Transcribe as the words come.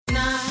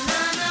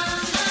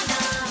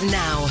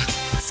Now,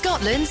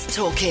 Scotland's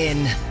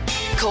Talkin'.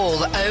 Call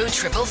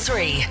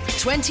 0333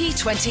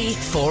 2020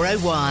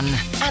 401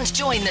 and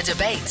join the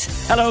debate.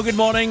 Hello, good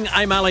morning.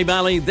 I'm Ali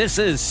Bally. This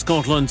is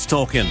Scotland's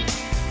Talkin'.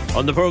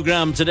 On the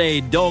programme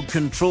today, dog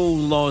control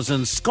laws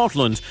in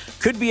Scotland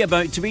could be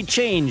about to be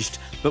changed.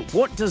 But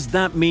what does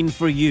that mean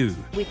for you?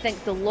 We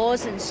think the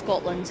laws in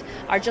Scotland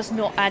are just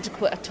not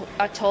adequate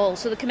at all.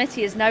 So the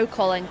committee is now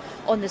calling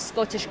on the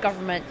Scottish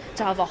Government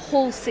to have a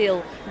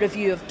wholesale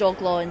review of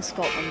dog law in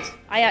Scotland.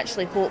 I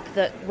actually hope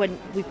that when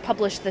we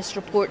publish this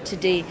report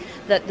today,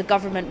 that the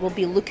government will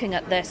be looking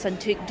at this and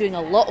doing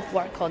a lot of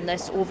work on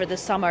this over the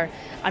summer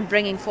and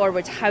bringing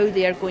forward how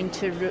they are going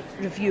to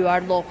review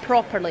our law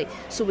properly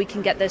so we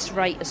can get this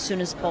right as soon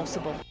as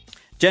possible.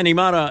 Jenny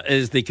Mara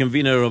is the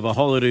convener of a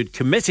Holyrood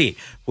committee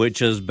which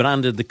has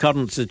branded the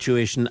current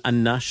situation a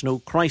national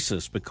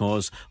crisis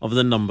because of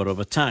the number of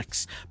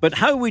attacks. But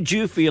how would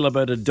you feel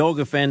about a dog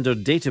offender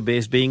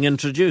database being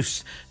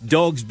introduced,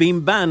 dogs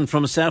being banned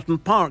from certain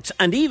parks,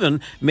 and even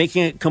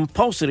making it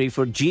compulsory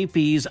for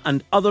GPs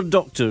and other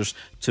doctors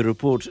to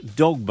report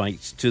dog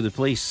bites to the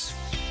police?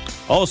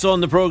 Also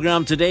on the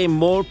programme today,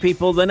 more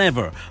people than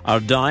ever are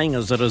dying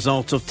as a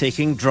result of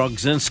taking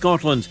drugs in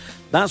Scotland.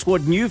 That's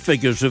what new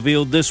figures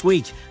revealed this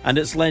week, and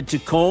it's led to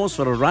calls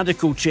for a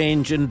radical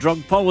change in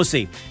drug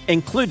policy,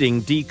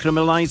 including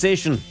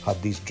decriminalisation.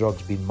 Had these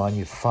drugs been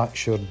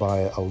manufactured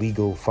by a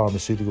legal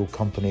pharmaceutical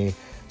company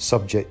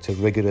subject to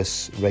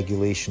rigorous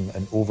regulation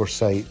and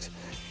oversight,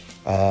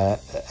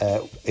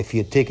 if he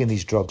had taken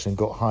these drugs and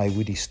got high,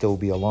 would he still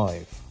be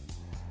alive?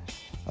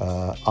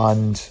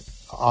 And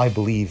I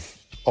believe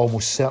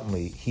almost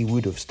certainly he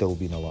would have still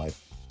been alive.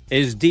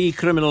 Is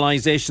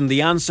decriminalisation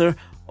the answer,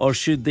 or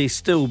should they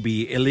still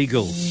be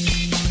illegal?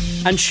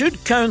 And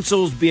should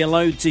councils be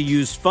allowed to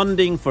use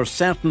funding for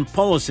certain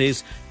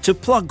policies to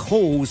plug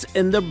holes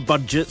in their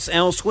budgets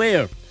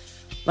elsewhere?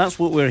 That's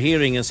what we're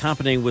hearing is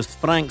happening with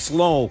Frank's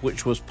Law,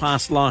 which was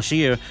passed last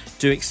year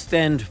to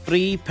extend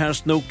free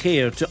personal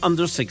care to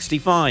under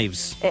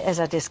 65s. It is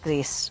a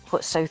disgrace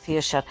what South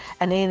Ayrshire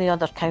and any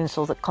other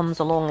council that comes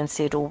along and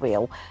said, oh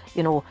well,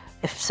 you know,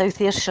 if South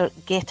Ayrshire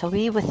get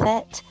away with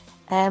it,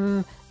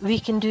 we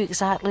can do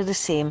exactly the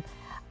same.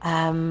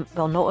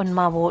 Well, not on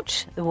my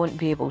watch, they won't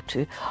be able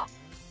to.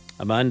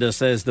 Amanda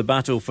says the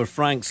battle for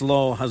Frank's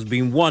Law has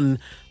been won,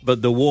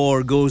 but the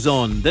war goes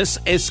on. This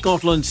is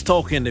Scotland's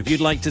Talkin'. If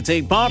you'd like to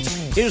take part,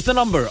 here's the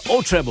number: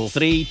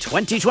 0333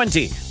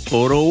 2020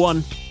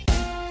 401.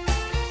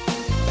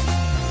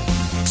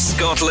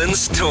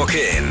 Scotland's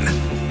Talkin',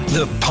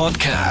 the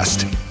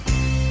podcast.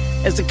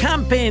 It's a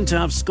campaign to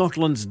have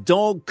Scotland's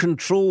dog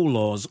control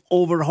laws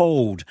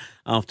overhauled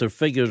after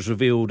figures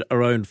revealed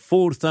around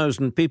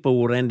 4,000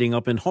 people were ending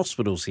up in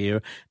hospitals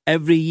here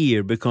every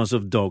year because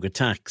of dog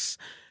attacks.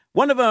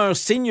 One of our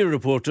senior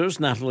reporters,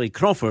 Natalie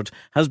Crawford,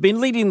 has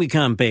been leading the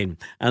campaign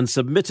and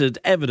submitted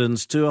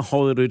evidence to a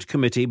Holyrood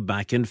committee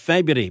back in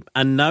February.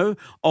 And now,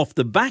 off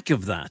the back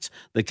of that,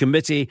 the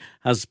committee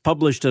has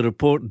published a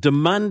report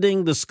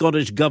demanding the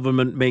Scottish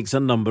Government makes a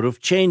number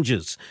of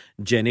changes.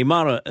 Jenny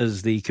Mara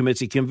is the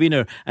committee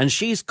convener, and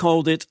she's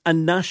called it a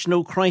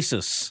national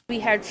crisis.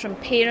 We heard from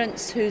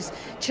parents whose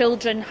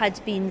children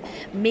had been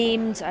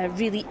maimed,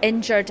 really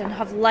injured, and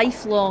have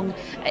lifelong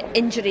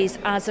injuries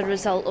as a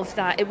result of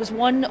that. It was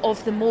one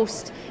of the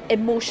most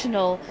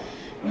emotional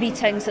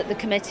meetings that the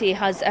committee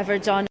has ever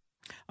done.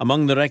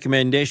 Among the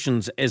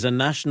recommendations is a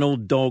national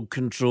dog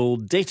control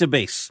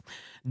database.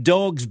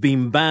 Dogs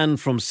being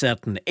banned from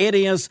certain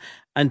areas,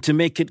 and to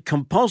make it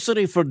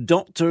compulsory for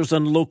doctors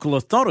and local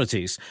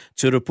authorities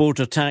to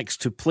report attacks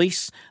to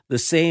police, the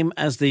same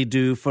as they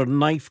do for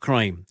knife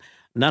crime.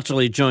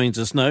 Natalie joins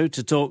us now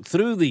to talk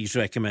through these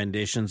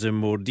recommendations in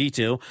more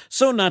detail.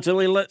 So,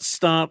 Natalie, let's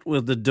start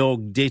with the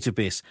dog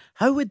database.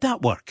 How would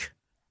that work?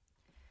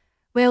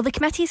 Well, the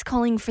committee is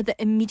calling for the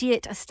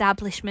immediate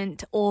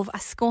establishment of a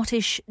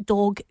Scottish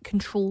dog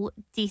control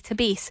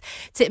database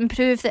to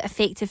improve the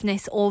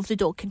effectiveness of the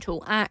Dog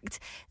Control Act.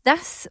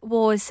 This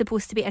was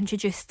supposed to be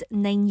introduced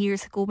 9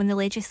 years ago when the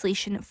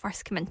legislation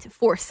first came into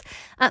force.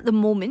 At the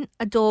moment,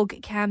 a dog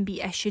can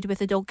be issued with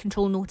a dog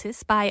control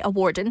notice by a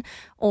warden,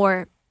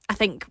 or I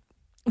think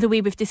the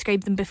way we've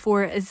described them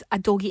before is a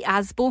doggy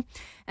ASBO,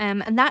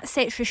 and that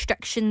sets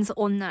restrictions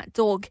on that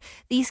dog.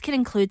 These can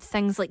include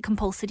things like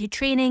compulsory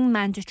training,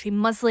 mandatory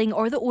muzzling,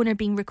 or the owner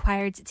being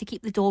required to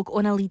keep the dog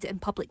on a lead in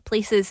public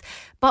places.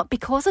 But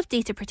because of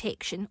data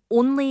protection,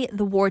 only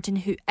the warden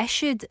who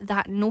issued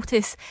that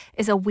notice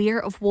is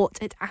aware of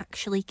what it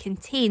actually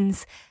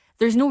contains.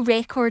 There's no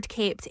record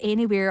kept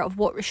anywhere of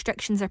what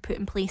restrictions are put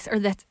in place or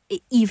that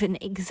it even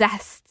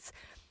exists.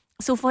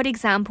 So, for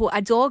example,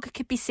 a dog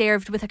could be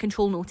served with a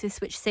control notice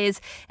which says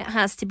it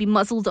has to be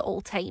muzzled at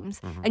all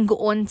times and go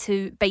on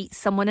to bite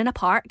someone in a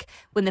park.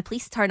 When the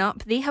police turn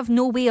up, they have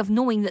no way of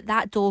knowing that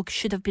that dog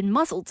should have been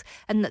muzzled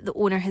and that the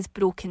owner has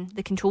broken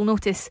the control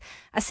notice.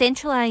 A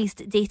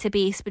centralised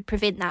database would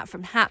prevent that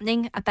from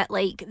happening, a bit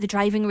like the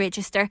driving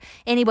register.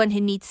 Anyone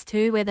who needs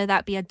to, whether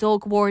that be a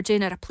dog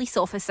warden or a police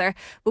officer,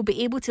 will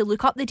be able to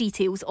look up the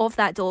details of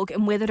that dog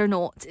and whether or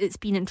not it's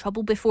been in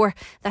trouble before.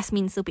 This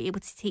means they'll be able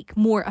to take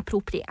more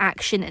appropriate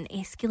action and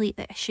escalate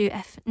the issue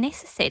if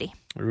necessary.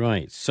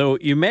 Right. So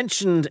you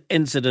mentioned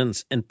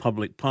incidents in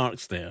public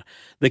parks there.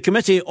 The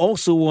committee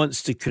also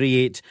wants to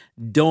create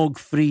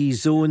dog-free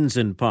zones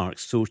in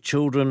parks so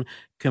children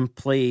can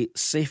play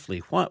safely.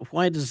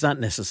 Why is that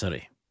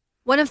necessary?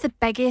 One of the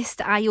biggest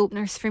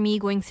eye-openers for me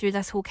going through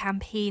this whole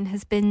campaign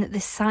has been the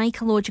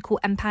psychological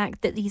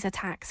impact that these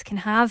attacks can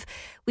have.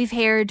 We've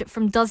heard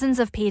from dozens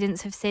of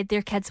parents who've said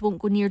their kids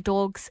won't go near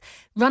dogs,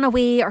 run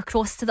away or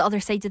cross to the other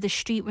side of the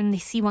street when they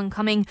see one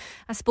coming.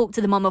 I spoke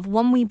to the mum of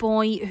one wee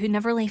boy who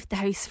never left the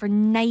house for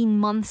 9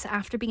 months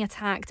after being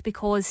attacked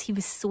because he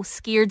was so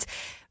scared.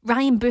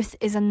 Ryan Booth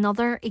is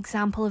another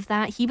example of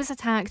that. He was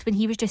attacked when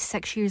he was just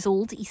 6 years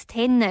old. He's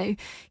 10 now.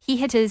 He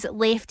had his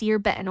left ear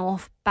bitten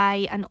off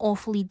by an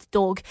off-lead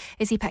dog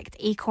as he picked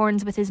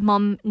acorns with his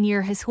mum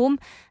near his home.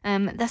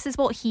 This is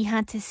what he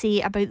had to say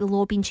about the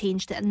law being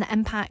changed and the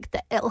impact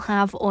that it'll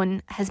have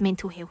on his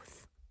mental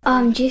health.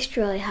 I'm just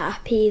really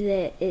happy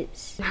that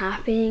it's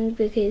happening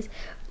because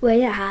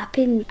when it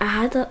happened, I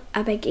had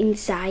a big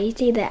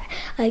anxiety that,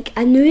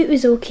 I knew it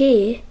was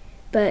okay,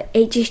 but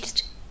it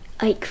just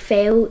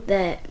felt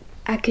that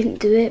I couldn't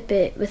do it,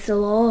 but with the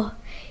law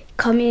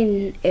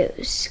coming, it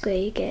was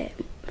going to get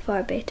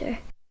far better.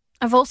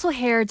 I've also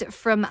heard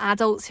from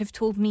adults who've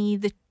told me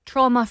the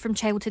trauma from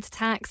childhood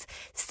attacks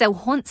still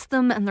haunts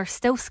them and they're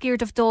still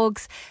scared of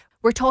dogs.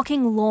 We're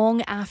talking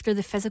long after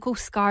the physical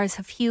scars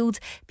have healed.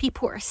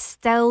 People are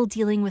still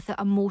dealing with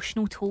the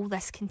emotional toll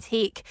this can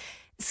take.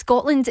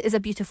 Scotland is a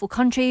beautiful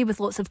country with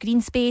lots of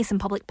green space and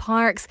public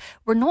parks.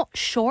 We're not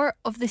short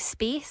of the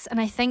space, and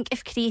I think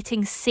if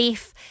creating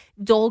safe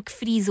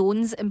dog-free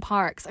zones in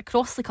parks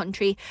across the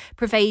country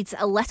provides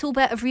a little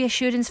bit of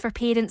reassurance for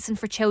parents and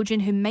for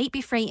children who might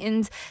be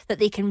frightened that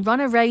they can run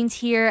around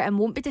here and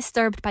won't be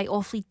disturbed by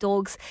off-lead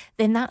dogs,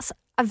 then that's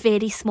a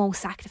very small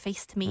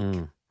sacrifice to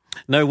make.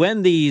 Now,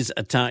 when these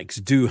attacks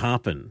do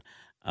happen,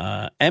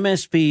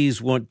 MSPs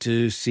want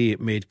to see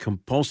it made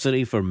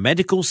compulsory for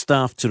medical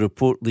staff to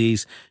report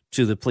these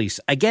to the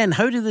police. Again,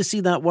 how do they see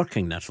that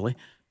working, Natalie?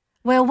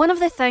 Well, one of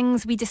the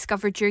things we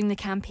discovered during the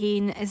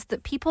campaign is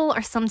that people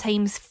are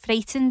sometimes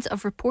frightened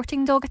of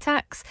reporting dog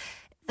attacks.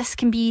 This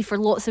can be for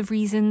lots of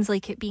reasons,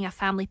 like it being a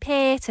family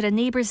pet or a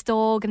neighbour's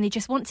dog, and they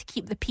just want to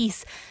keep the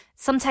peace.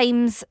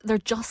 Sometimes they're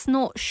just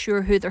not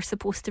sure who they're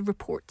supposed to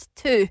report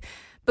to.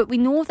 But we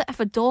know that if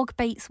a dog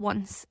bites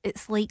once,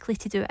 it's likely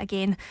to do it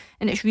again.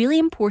 And it's really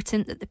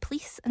important that the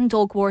police and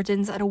dog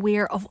wardens are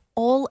aware of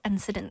all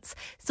incidents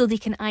so they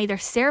can either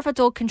serve a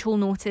dog control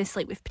notice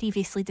like we've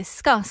previously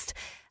discussed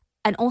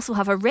and also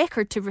have a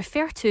record to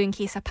refer to in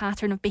case a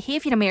pattern of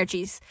behaviour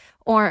emerges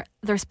or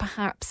there's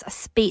perhaps a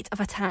spate of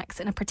attacks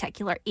in a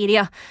particular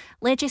area.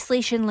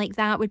 Legislation like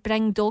that would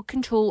bring dog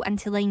control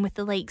into line with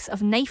the likes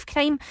of knife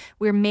crime,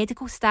 where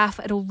medical staff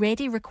are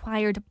already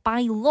required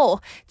by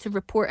law to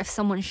report if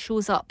someone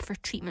shows up for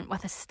treatment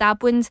with a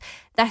stab wound.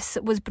 This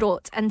was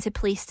brought into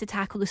place to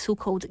tackle the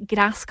so-called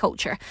grass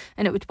culture,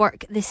 and it would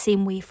work the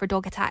same way for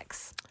dog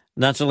attacks.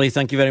 Natalie,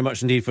 thank you very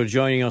much indeed for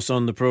joining us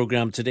on the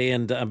programme today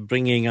and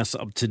bringing us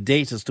up to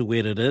date as to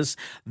where it is.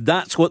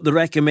 That's what the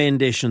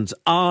recommendations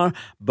are,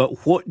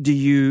 but what do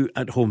you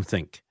at home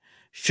think?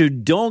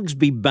 Should dogs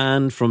be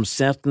banned from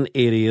certain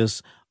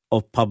areas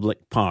of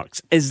public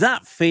parks? Is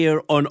that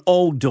fair on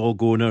all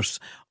dog owners,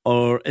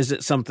 or is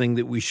it something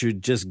that we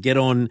should just get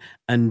on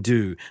and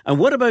do? And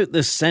what about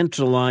this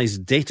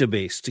centralised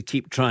database to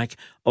keep track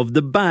of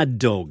the bad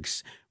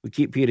dogs? We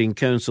keep hearing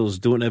councils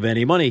don't have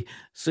any money,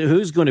 so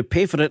who's going to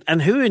pay for it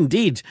and who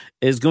indeed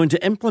is going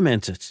to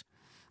implement it?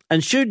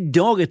 And should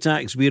dog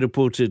attacks be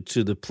reported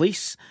to the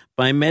police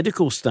by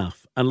medical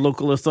staff and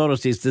local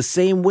authorities the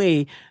same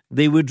way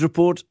they would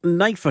report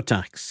knife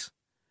attacks?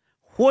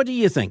 What do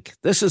you think?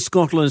 This is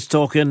Scotland's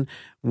Talking.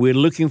 We're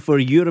looking for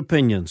your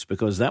opinions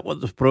because that's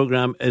what the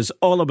programme is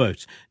all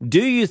about.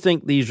 Do you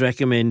think these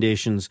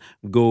recommendations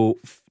go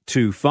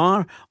too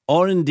far,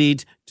 or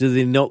indeed do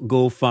they not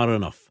go far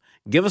enough?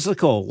 Give us a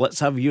call. Let's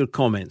have your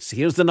comments.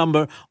 Here's the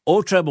number,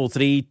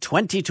 0333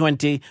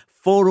 2020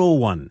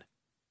 401.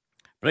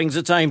 Brings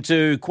the time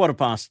to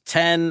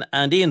 10:15,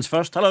 and Ian's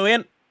first. Hello,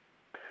 Ian.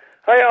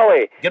 Hi,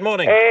 Ali. Good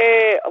morning.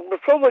 I'm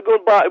probably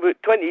going back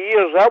about 20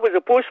 years. I was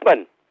a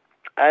postman,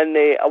 and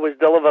I was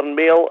delivering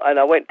mail, and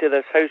I went to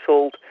this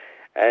household,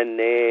 and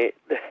the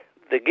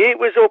gate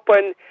was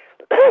open.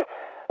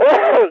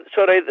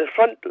 Sorry, the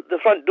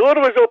front door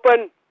was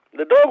open.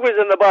 The dog was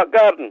in the back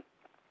garden.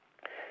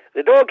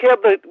 The dog heard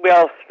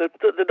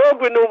the dog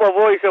would know my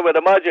voice, I would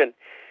imagine.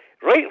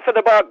 Right for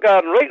the back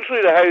garden, right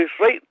through the house,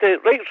 right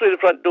through the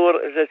front door.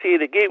 As I say,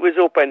 the gate was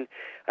open.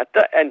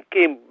 and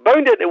came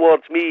bounding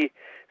towards me.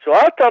 So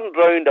I turned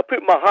round, I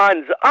put my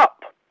hands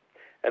up,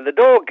 and the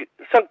dog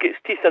sunk its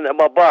teeth into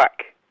my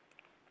back.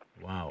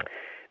 Wow.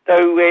 Now,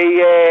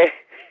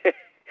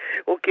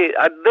 okay,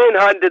 I then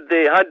handed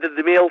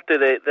the mail to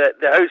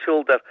the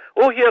householder.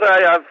 Oh, here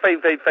I am,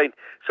 fine.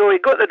 So he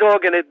got the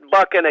dog and it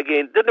back in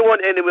again. Didn't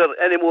want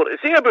any more to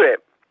say about it.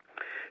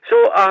 So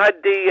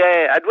I'd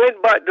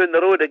went back down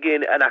the road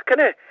again, and I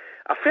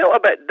felt a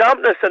bit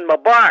dampness in my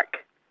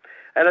back.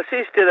 And I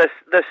says to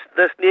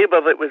this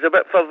neighbour that was a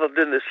bit further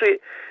down the street,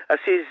 I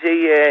says,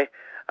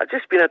 I've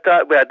just been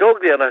attacked by a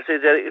dog there. And I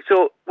says,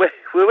 so we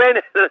went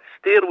in the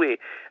stairway,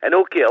 and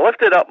okay, I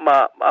lifted up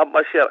my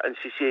shirt, and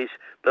she says,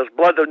 there's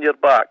blood on your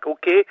back,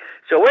 okay?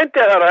 So I went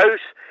to her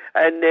house,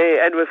 and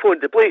we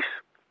phoned the police.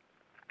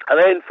 I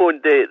then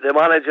phoned the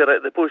manager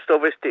at the post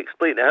office to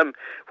explain to him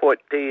what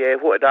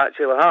had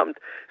actually happened.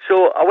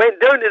 So I went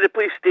down to the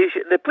police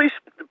station. The police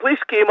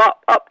came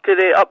up to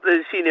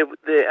the scene of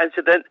the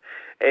incident.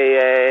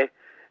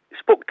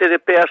 Spoke to the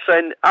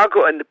person. I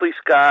got in the police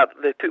car.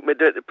 They took me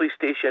down to the police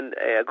station.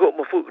 I got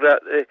my photograph.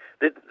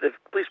 The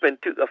policeman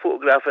took a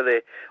photograph of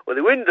the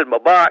wound in my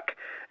back.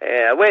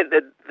 I went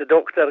to the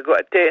doctor. Got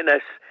a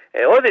tetanus.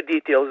 All the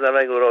details and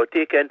everything were all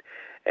taken.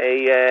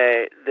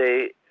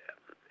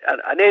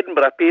 An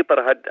Edinburgh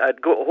paper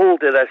had got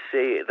hold of this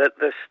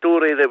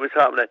story that was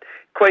happening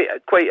quite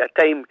a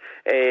time,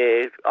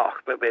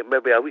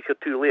 maybe a week or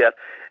two later,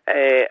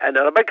 and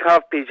a big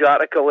half-page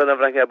article and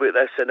everything about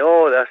this and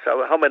all this,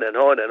 humming and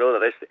hawing and all the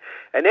rest of it.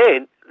 And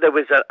then there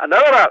was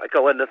another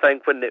article in the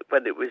thing when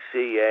it was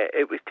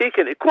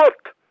taken to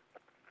court.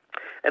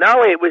 And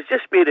Ali, it was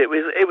just made. It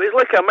was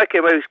like a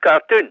Mickey Mouse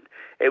cartoon.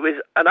 It was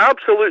an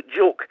absolute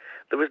joke.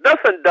 There was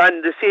nothing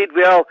done. They said,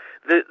 well,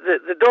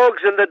 the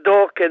dog's in the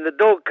dock and the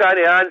dog can't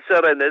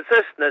answer and it's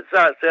this and it's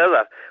that and the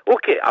other.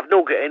 Okay, I've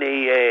not got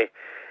any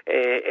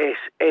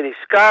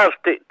scars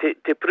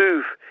to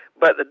prove,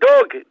 but the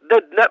dog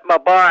did nip my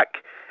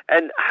back.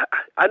 And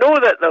I know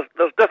that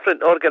there's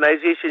different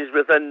organisations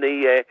within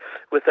the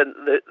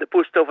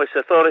Post Office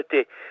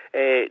Authority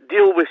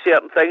deal with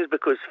certain things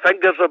because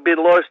fingers have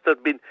been lost.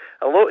 There've been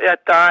a lot of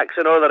attacks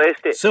and all the rest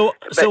of it. So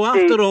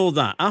after all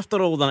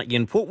that,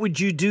 Ian, what would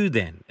you do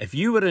then if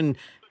you were in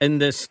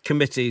this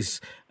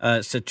committee's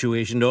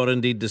situation, or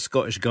indeed the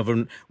Scottish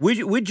Government?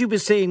 Would you be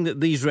saying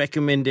that these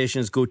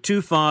recommendations go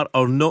too far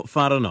or not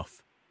far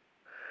enough?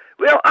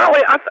 Well,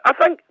 Ali, I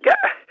think.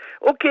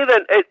 Okay,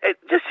 then, it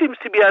just seems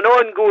to be an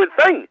ongoing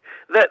thing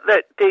that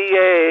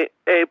the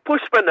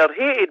postmen are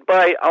hated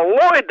by a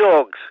lot of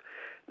dogs.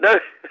 Now,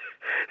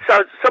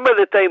 so some of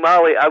the time,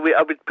 Ali, I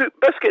would put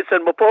biscuits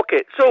in my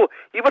pocket. So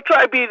you would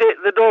try to be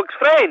the dog's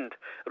friend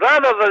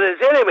rather than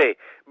his enemy.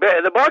 But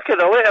at the back of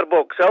the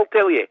letterbox, I'll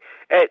tell you,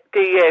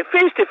 the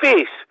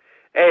face-to-face,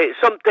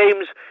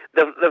 sometimes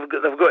they've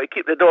got to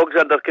keep the dogs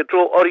under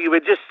control, or you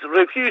would just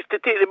refuse to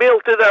take the mail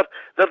to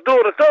their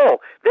door at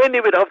all. Then they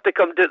would have to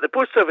come to the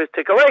post office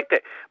to collect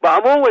it. But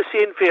I'm always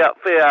saying, for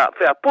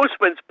a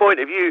postman's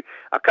point of view,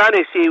 I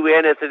can't say with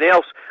anything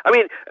else. I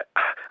mean,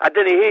 I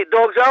didn't hate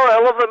dogs.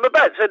 I love them a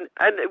bit,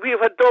 and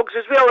we've had dogs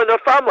as well in our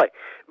family.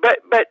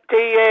 But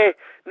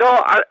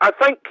no, I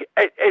think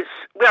it's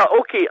well.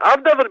 Okay,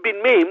 I've never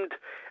been maimed.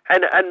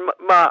 And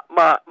my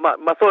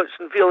thoughts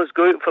and feelings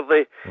go out for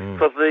the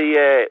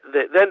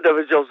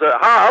individuals that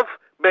have,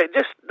 but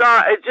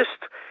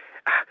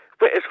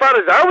but as far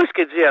as I was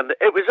concerned,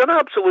 it was an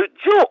absolute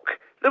joke.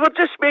 They were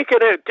just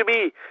making out to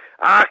be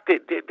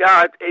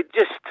it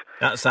just.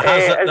 That's a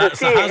hazard.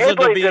 That's a hazard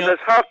of being this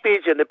half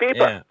page in the paper.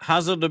 Yeah,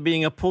 hazard of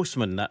being a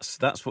postman. That's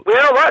what.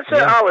 Well, that's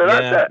it, Ali.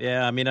 That's it.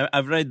 Yeah, I mean,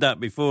 I've read that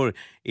before,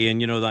 Ian.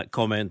 You know, that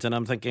comment, and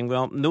I'm thinking,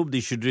 well, nobody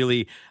should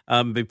really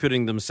be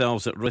putting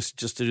themselves at risk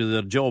just to do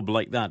their job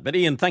like that. But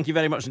Ian, thank you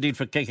very much indeed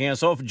for kicking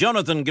us off.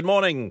 Jonathan, good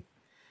morning.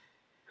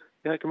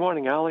 Yeah, good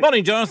morning, Ali.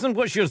 Morning, Jonathan.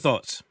 What's your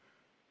thoughts?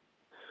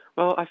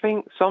 Well, I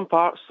think some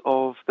parts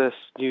of this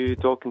new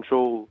dog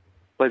control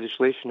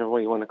legislation, or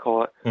what you want to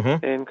call it,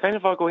 kind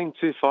of are going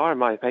too far, in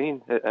my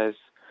opinion. It is.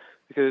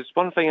 Because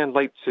one thing I'd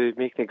like to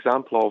make an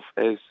example of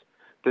is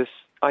this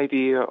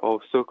idea of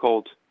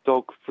so-called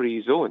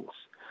dog-free zones.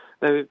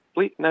 Now,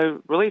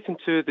 relating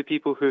to the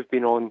people who've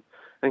been on,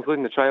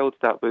 including the child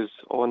that was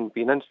on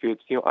being interviewed,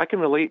 I can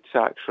relate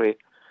to actually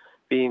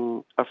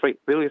being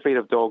really afraid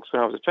of dogs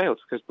when I was a child,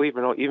 because believe it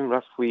or not, even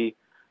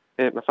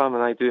if my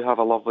family and I do have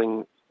a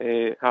lovely,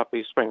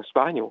 happy Springer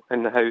Spaniel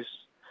in the house,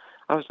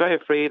 I was very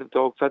afraid of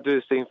dogs. I'd do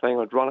the same thing.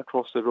 I'd run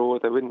across the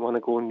road. I wouldn't want to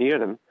go near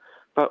them.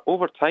 But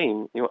over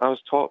time, I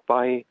was taught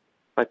by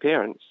my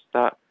parents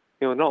that,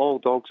 not all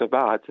dogs are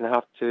bad, and I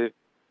have to,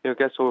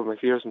 get over my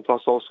fears. And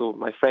plus also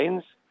my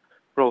friends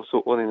were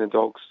also owning the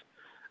dogs.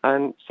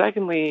 And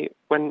secondly,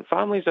 when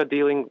families are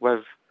dealing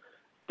with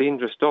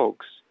dangerous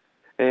dogs,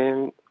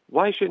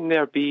 why shouldn't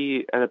there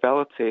be an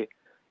ability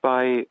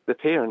by the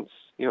parents,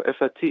 if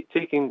they're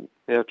taking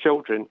their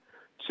children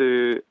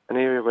to an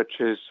area which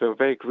is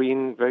very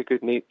green, very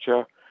good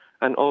nature,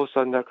 and all of a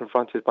sudden they're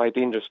confronted by a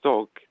dangerous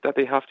dog, that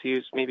they have to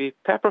use maybe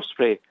pepper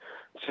spray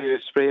to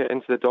spray it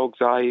into the dog's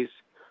eyes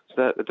so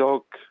that the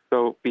dog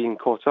being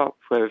caught up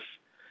with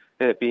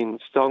it being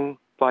stung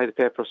by the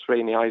pepper spray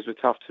in the eyes, would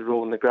have to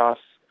roll in the grass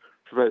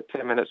for about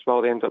 10 minutes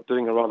while they end up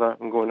doing a rudder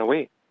and going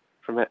away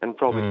from it, and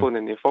probably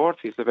phoning the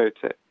authorities about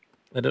it.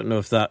 I don't know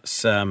if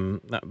that's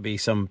that would be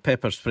some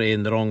pepper spray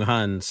in the wrong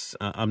hands.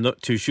 I'm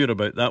not too sure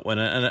about that one.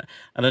 And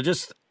I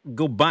just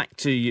go back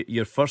to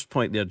your first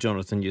point there,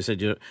 Jonathan. You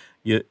said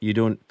you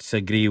don't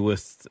agree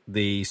with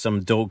some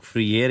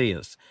dog-free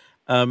areas.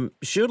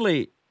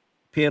 Surely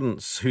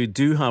parents who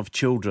do have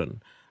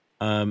children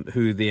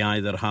who they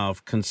either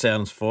have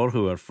concerns for,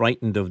 who are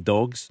frightened of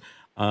dogs,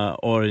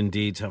 or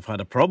indeed have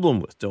had a problem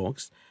with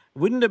dogs,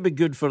 wouldn't it be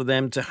good for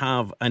them to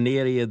have an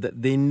area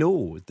that they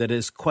know that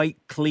is quite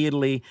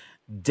clearly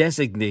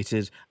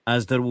designated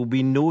as there will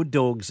be no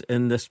dogs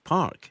in this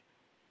park?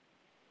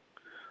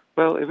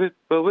 Well, it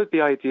would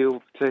be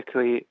ideal,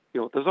 particularly,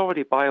 there's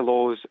already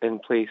bylaws in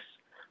place,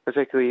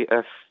 particularly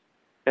if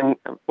in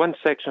one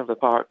section of the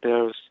park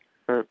there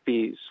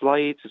be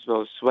slides as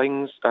well as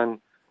swings, and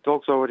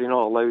dogs are already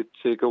not allowed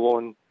to go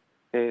on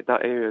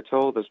that area at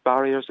all. There's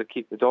barriers that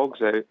keep the dogs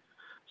out.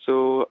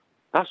 So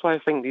that's why I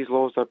think these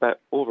laws are a bit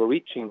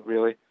overreaching,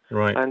 really.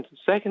 Right. And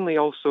secondly,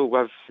 also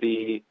with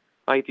the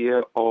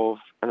idea of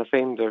an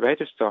offender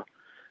register,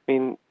 I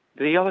mean,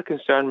 the other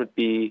concern would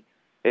be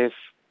if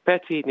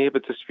petty neighbour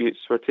disputes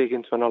were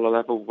taken to another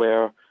level,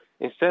 where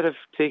instead of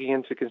taking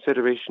into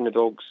consideration the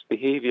dog's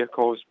behaviour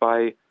caused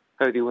by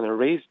how the owner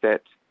raised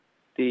it,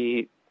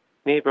 the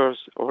neighbours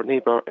or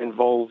neighbour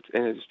involved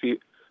in a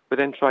dispute would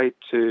then try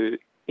to,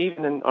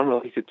 even in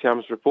unrelated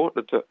terms, report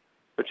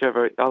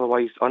whichever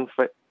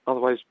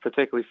otherwise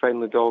particularly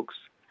friendly dogs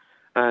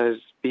as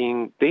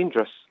being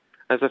dangerous,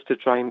 as if to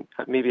try and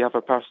maybe have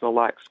a personal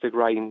axe to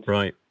grind.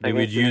 Right. They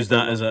would use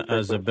that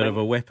as a bit of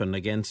a weapon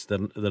against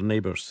their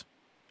neighbours.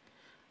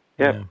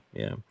 Yeah.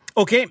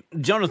 Okay,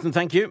 Jonathan,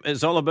 thank you.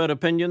 It's all about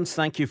opinions.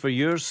 Thank you for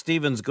yours.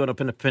 Stephen's got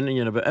an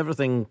opinion about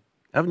everything,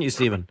 haven't you,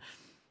 Stephen?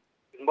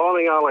 Good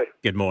morning, Ali.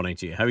 Good morning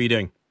to you. How are you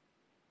doing?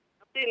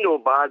 I'm doing no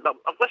bad, but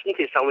I've listened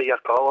to some of your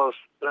callers,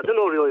 and I don't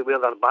know really where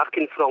they're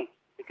barking from,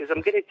 because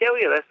I'm going to tell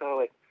you this,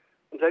 Ali.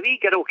 There's a wee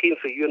girl came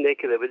from your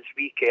neck of the woods,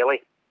 wee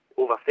Kelly,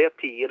 over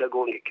 30 years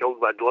ago and got killed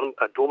by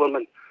a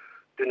Doberman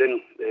down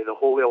in the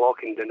Holy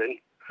Loch in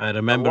Dunoon. I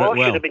remember it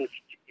well.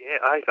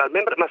 I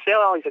remember it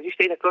myself, Ali. I just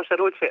stayed across the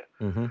road for it.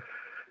 Mm-hmm.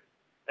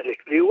 And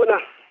the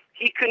owner,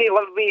 he couldn't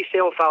live with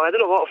himself, Ali. I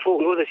don't know a lot of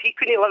folk know this. He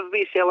couldn't live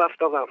with himself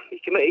after that. He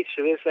committed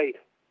suicide.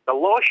 The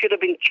law should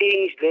have been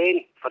changed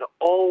then for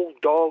all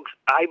dogs,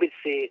 I would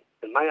say,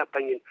 in my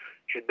opinion,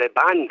 should be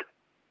banned.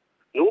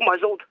 No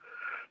muzzled.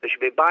 They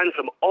should be banned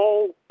from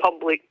all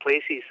public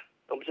places.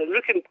 I was in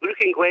Rook and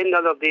Glen the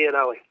other day,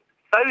 Ali.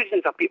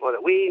 Thousands of people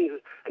at way,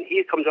 and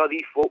here comes all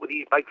these folk with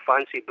these big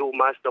fancy bull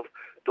mastiff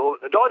dogs.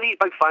 All these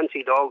big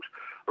fancy dogs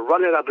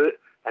running about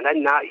and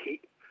in that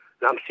heat.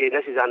 And I'm saying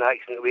this is an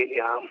accident waiting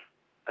to happen.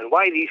 And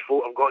why these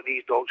folk have got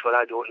these dogs for,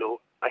 I don't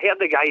know. I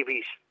heard the guy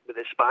with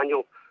the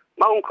spaniel.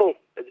 My uncle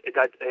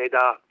had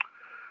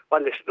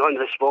one of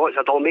the spots,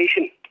 a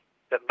Dalmatian,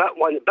 that bit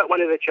one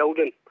of the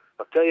children.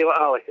 I'll tell you what,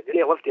 Ali, it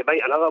didn't live to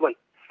bite another one.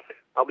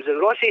 I was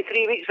in Rossie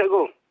 3 weeks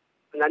ago,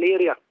 in an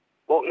area,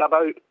 walking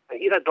about, and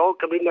here a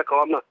dog came in the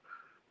corner.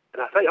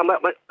 And I think I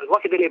was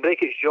lucky didn't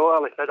break its jaw,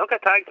 Ali. The dog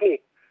attacked me.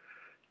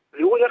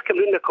 The owner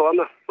came round the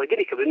corner. Well, he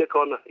didn't come round the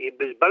corner. He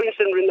was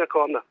bouncing round the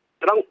corner,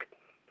 drunk.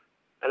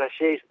 And I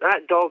says,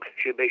 that dog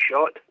should be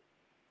shot.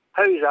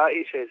 How's that?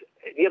 He says,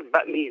 it near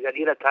bit me, it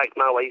near attacked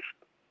my wife.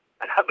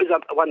 And that was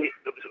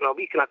a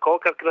wee kind of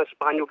cocker, kind of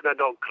spaniel, kind of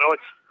dog,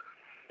 cross.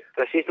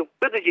 And I says,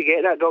 where did you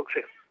get that dog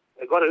from?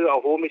 I got it out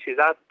of home. He says,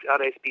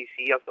 our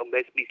SPC or some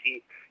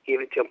SPC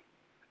gave it to him.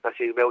 I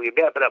says, well, you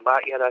better put it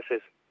back here. I says,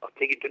 I'll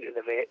take it down to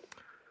the vet.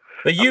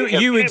 But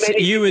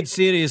you would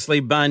seriously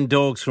ban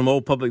dogs from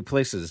all public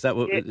places? Is that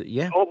what?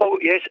 Yeah. Oh, well,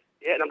 yes.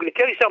 Yeah, and I'm going to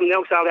tell you something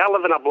else, Ali. I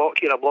live in a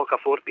block of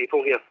 4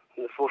 people here,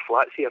 in the 4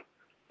 flats here.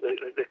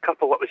 The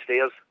couple up the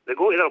stairs. They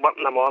go to their work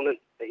in the morning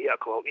at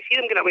 8 o'clock. You see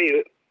them get away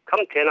out.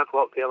 Come 10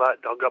 o'clock, there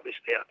that dog up the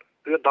stairs.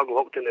 Poor dog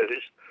locked in the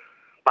house,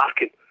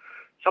 barking.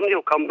 Somebody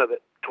will come about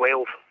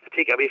 12,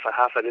 take it away for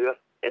half an hour.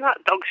 And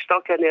that dog's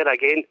stuck in there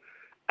again,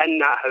 in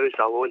that house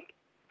alone.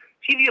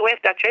 See if you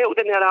left a child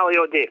in there, Ali,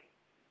 all day,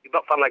 you'd be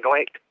up for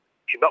neglect.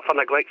 You'd be up for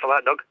neglect for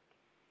that dog.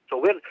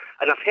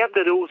 And I've heard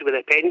the rules with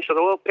the pensioners.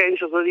 All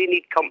pensioners, they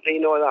need company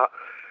and all that.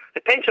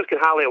 The pensioners can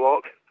hardly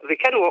walk. If they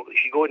can walk, they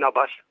should go in a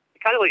bus.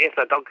 They can't look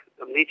after a dog.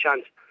 There's no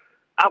chance.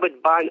 I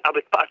would put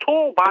a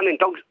total ban on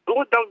dogs. The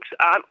only dogs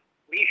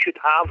we should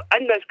have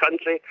in this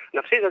country, and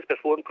I've said this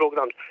before in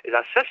programmes, is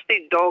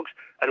assisted dogs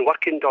and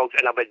working dogs,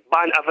 and I would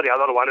ban every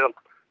other one of them.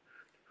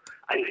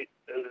 And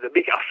they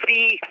make it a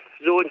free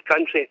zone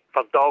country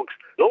for dogs.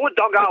 The only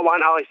dog I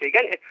want, Ali, is to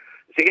get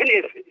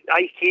into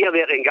IKEA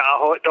there and get a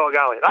hot dog,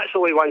 Ali. That's the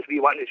only ones we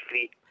want is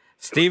free.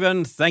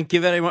 Stephen, thank you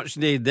very much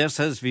indeed. There's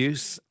his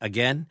views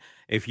again.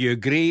 If you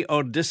agree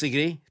or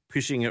disagree,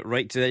 pushing it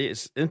right today,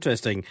 it's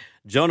interesting.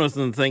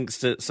 Jonathan thinks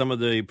that some of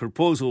the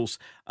proposals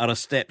are a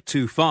step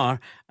too far,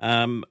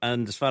 and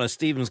as far as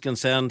Stephen's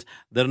concerned,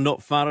 they're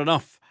not far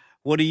enough.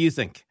 What do you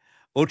think?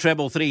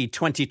 033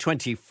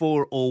 2020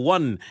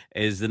 401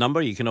 is the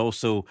number. You can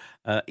also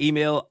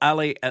email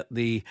Ali at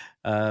the...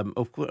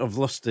 I've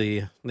lost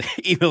the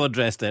email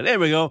address there. There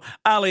we go.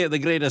 Ali at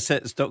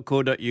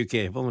thegreatesthits.co.uk.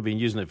 I've only been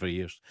using it for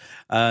years.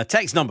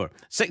 Text number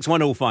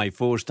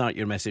 61054. Start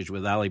your message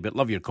with Ali, but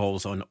love your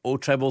calls on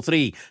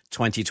 033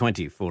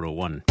 2020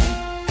 401.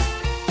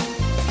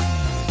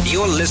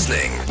 You're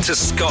listening to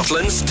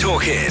Scotland's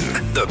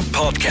Talkin', the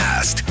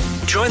podcast.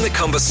 Join the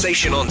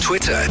conversation on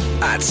Twitter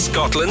at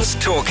Scotland's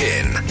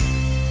Talkin'.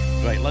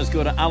 Right, let's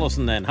go to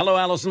Alison then. Hello,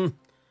 Alison.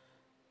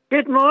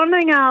 Good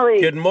morning,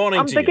 Ali. Good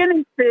morning I'm to you.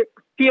 beginning to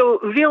feel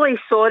really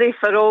sorry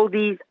for all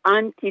these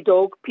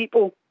anti-dog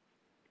people.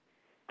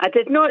 I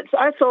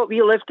thought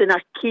we lived in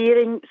a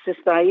caring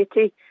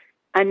society.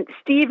 And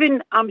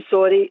Stephen, I'm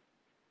sorry,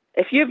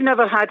 if you've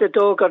never had a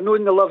dog or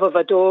known the love of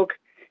a dog,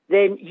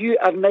 then you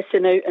are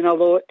missing out on a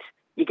lot.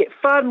 You get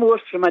far more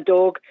from a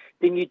dog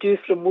than you do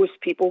from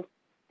most people.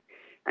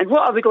 And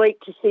what I would like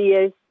to say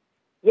is,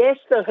 yes,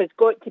 there has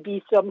got to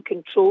be some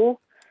control.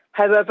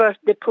 However,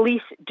 the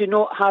police do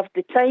not have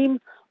the time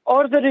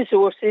or the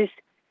resources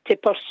to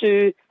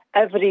pursue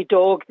every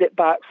dog that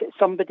barks at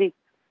somebody.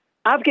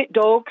 I've got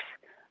dogs.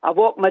 I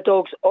walk my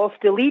dogs off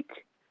the lead.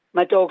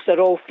 My dogs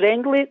are all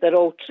friendly. They're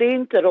all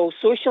trained. They're all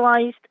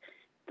socialised.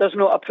 There's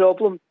not a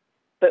problem.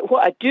 But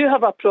what I do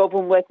have a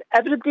problem with,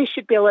 everybody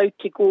should be allowed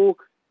to go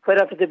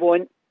wherever they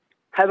want.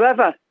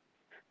 However,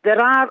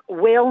 there are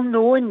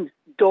well-known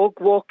dog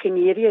walking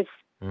areas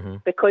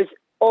because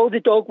all the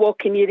dog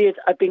walking areas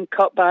are being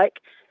cut back.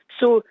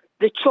 So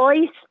the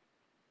choice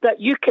that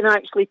you can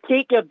actually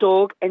take your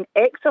dog and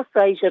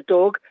exercise your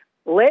dog,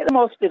 let them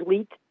off the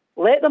lead,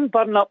 let them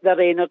burn up their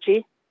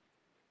energy,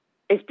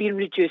 is being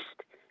reduced.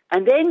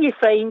 And then you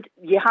find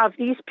you have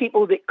these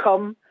people that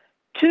come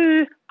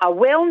to a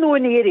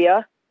well-known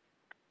area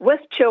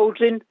with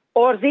children,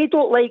 or they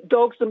don't like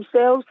dogs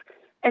themselves,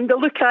 and they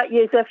look at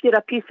you as if you're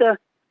a piece of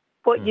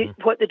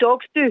what the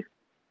dogs do.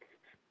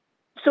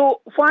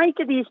 So why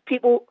do these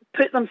people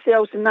put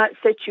themselves in that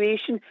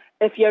situation?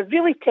 If you're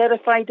really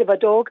terrified of a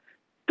dog,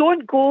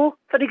 don't go,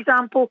 for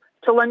example,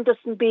 to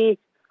Lunderson Bay,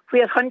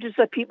 where hundreds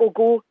of people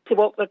go to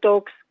walk their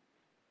dogs.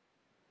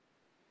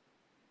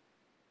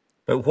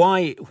 But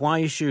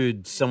why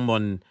should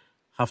someone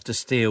have to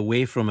stay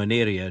away from an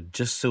area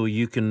just so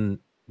you can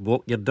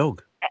walk your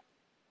dog?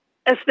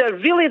 If they're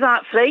really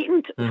that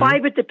frightened, why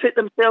would they put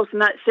themselves in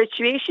that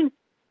situation?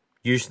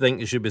 You think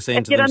they should be saying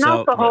if to you're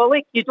themselves... an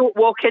alcoholic, you don't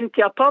walk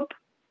into a pub.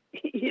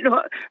 You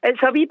know,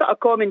 it's a wee bit of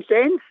common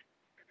sense.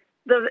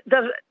 There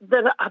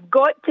have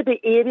got to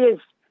be areas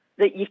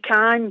that you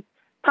can...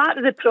 Part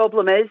of the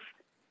problem is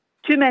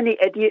too many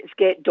idiots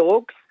get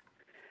dogs.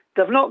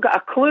 They've not got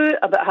a clue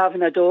about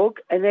having a dog,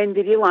 and then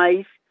they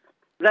realise,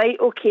 right,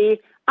 okay,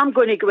 I'm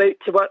going to go out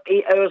to work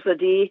 8 hours a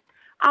day.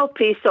 I'll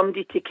pay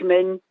somebody to come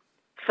in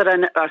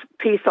or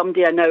pay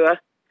somebody an hour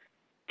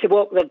to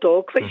walk their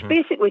dog, which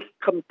basically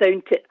comes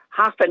down to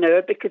half an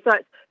hour, because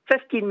that's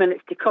 15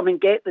 minutes to come and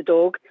get the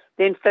dog,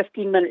 then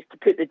 15 minutes to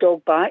put the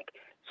dog back.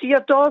 So your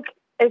dog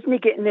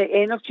isn't getting the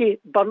energy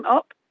burnt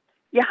up.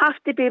 You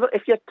have to be able,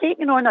 if you're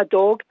taking on a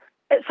dog,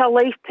 it's a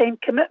lifetime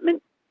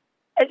commitment.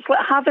 It's like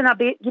having a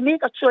baby. You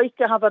make a choice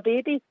to have a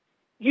baby.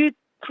 You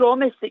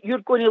promise that you're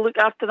going to look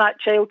after that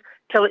child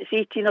till it's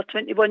 18 or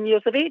 21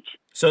 years of age.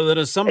 So there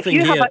is something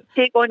here... If you have to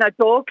take on a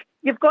dog,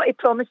 you've got to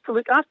promise to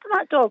look after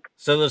that dog.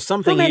 So there's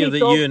something here that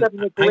you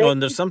and... Hang on,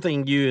 there's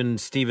something you and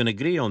Stephen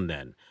agree on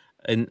then.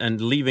 And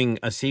leaving,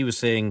 as he was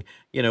saying,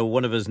 you know,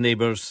 one of his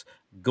neighbours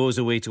goes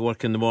away to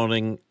work in the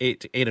morning,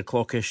 8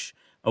 o'clock-ish,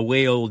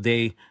 away all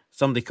day.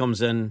 Somebody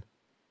comes in,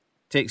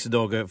 takes the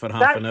dog out for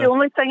half an hour. That's the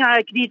only thing I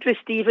agreed with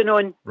Stephen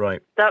on.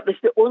 Right. That was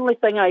the only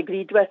thing I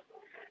agreed with.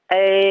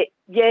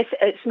 Yes,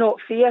 it's not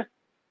fair.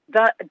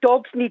 That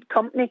dogs need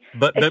company.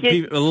 But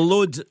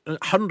loads,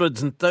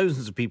 hundreds and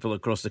thousands of people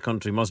across the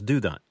country must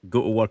do that.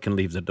 Go to work and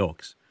leave their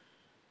dogs.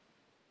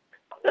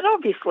 There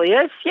obviously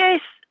is,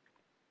 yes.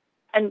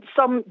 And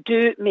some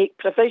do make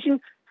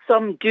provision.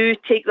 Some do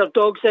take their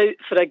dogs out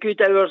for a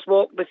good hour's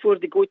walk before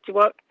they go to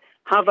work,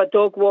 have a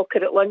dog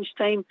walker at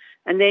lunchtime,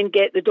 and then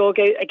get the dog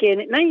out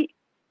again at night.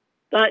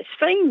 That's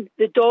fine.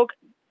 But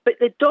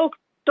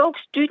dogs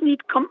do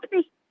need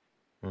company.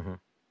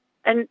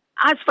 And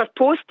as for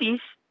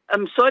posties,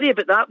 I'm sorry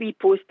about that wee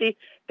postie,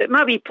 but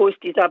my wee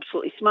postie's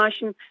absolutely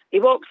smashing. He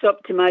walks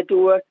up to my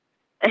door,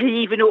 and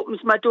he even opens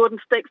my door and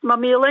sticks my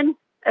mail in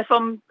if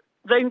I'm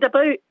round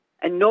about.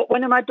 And not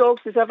one of my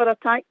dogs has ever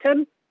attacked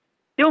him.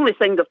 The only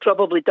thing they've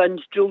probably done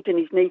is drilled in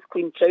his nice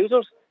clean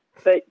trousers.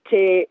 But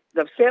they've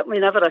certainly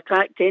never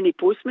attacked any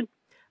postman.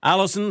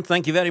 Alison,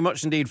 thank you very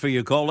much indeed for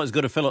your call. Let's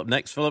go to Philip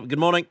next. Philip, good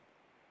morning.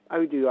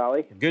 How do you,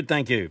 Ali? Good,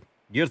 thank you.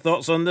 Your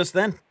thoughts on this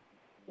then?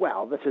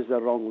 Well, this is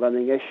a wrong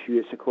running issue.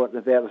 It's a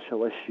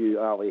controversial issue,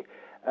 Ali.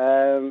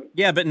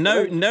 But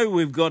now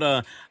we've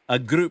got a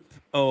group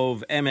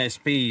of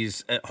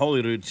MSPs at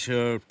Holyrood who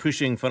are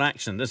pushing for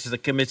action. This is a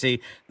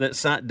committee that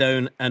sat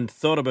down and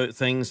thought about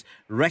things,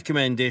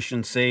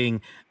 recommendations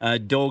saying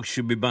dogs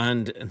should be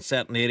banned in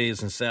certain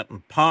areas and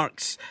certain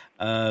parks,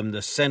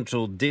 the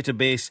central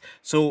database.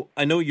 So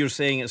I know you're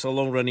saying it's a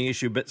long-running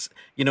issue, but,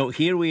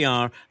 here we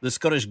are. The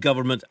Scottish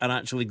Government are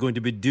actually going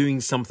to be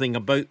doing something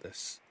about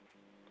this.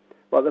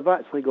 Well, they've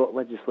actually got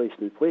legislation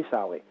in place,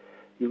 Ali.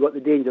 You've got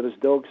the Dangerous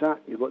Dogs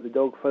Act, you've got the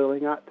Dog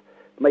Fouling Act,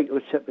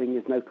 microchipping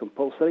is now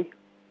compulsory.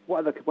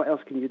 What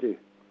else can you do?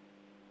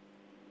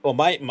 Well,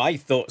 my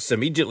thoughts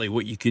immediately,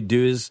 what you could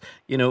do is,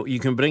 you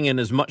can bring in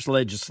as much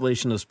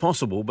legislation as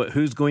possible, but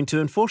who's going to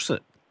enforce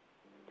it?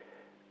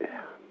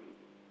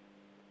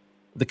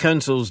 The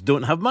councils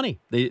don't have money.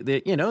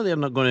 They're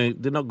not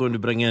going to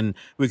bring in.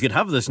 We could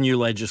have this new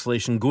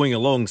legislation going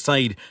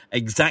alongside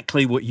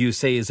exactly what you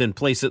say is in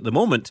place at the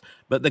moment,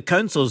 but the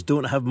councils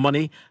don't have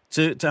money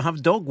to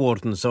have dog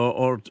wardens,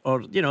 or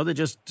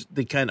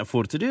they can't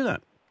afford to do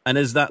that. And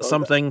is that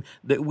something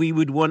that we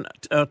would want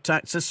our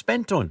taxes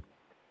spent on?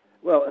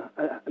 Well,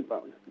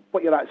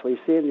 what you're actually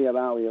saying there,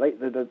 Ali, right?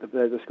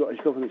 The Scottish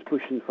Government's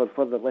pushing for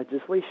further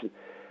legislation.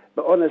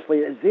 But honestly,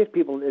 it's their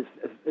people, it's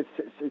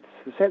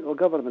the central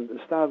government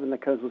that's starving the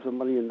councils of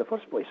money in the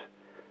first place.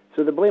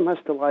 So the blame has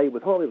to lie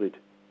with Holyrood.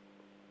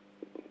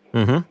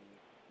 Mm-hmm.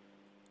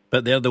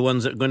 But they're the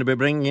ones that are going to be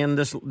bringing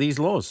in these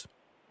laws.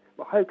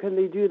 Well, how can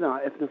they do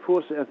that if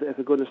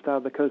they're going to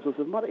starve the councils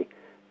of money?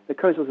 The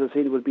councils are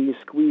saying we're being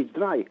squeezed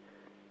dry.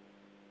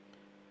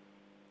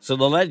 So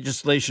the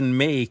legislation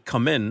may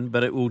come in,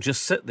 but it will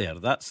just sit there.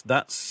 That's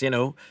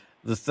the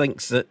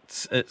things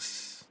that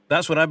it's...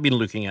 That's what I've been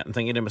looking at and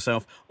thinking to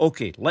myself,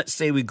 okay, let's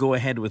say we go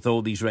ahead with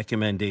all these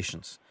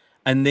recommendations.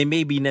 And they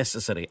may be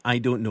necessary. I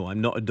don't know.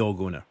 I'm not a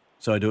dog owner,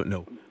 so I don't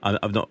know.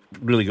 I've not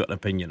really got an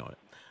opinion on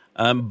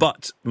it.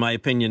 But my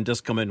opinion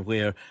does come in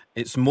where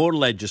it's more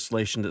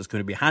legislation that's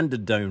going to be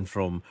handed down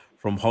from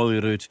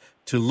Holyrood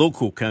to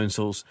local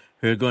councils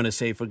who are going to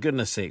say, for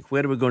goodness sake,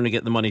 where are we going to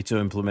get the money to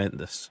implement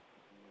this?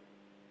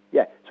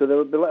 Yeah, so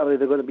they're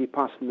going to be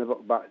passing the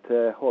buck back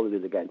to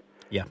Holyrood again.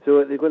 Yeah.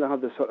 So they're going to have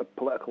this sort of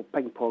political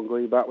ping pong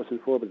going backwards and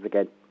forwards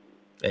again.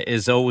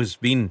 It's always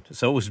been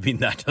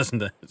that,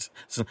 hasn't it?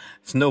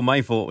 It's no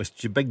my fault.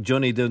 It's Big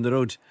Johnny down the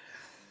road.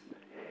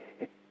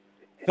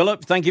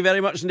 Philip, thank you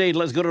very much indeed.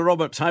 Let's go to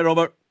Robert. Hi,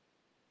 Robert.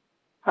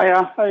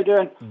 Hiya, how you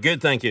doing?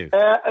 Good, thank you.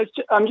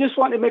 I'm just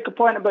wanting to make a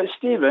point about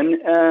Stephen.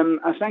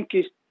 I think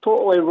he's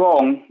totally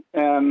wrong.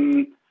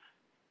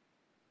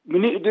 We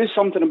need to do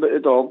something about the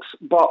dogs,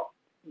 but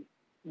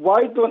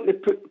why don't they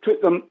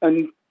put them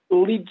in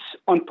leads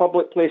on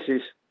public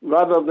places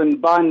rather than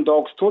ban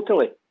dogs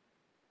totally?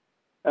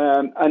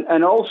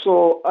 And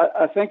also,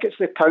 I think it's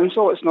the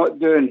council that's not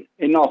doing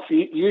enough.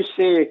 You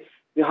say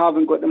they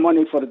haven't got the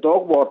money for the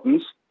dog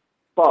wardens,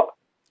 but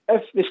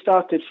if they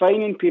started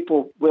fining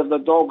people where the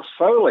dog's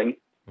fouling,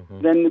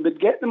 then they would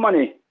get the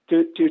money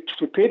to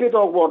pay the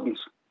dog wardens.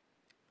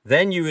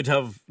 Then you would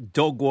have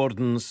dog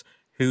wardens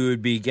who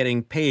would be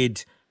getting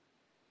paid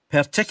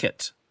per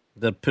ticket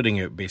they're putting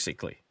out,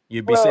 basically.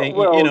 You'd be saying,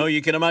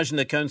 you can imagine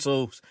the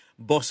council's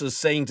bosses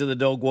saying to the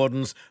dog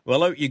wardens,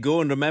 well, out you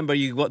go, and remember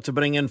you've got to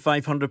bring in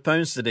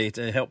 £500 today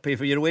to help pay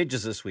for your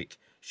wages this week.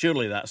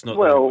 Surely that's not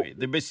the right way.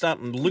 They'd be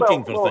starting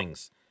looking for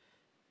things.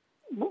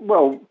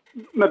 Well,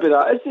 maybe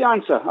that is the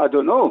answer. I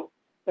don't know.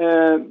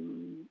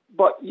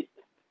 But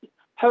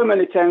how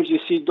many times you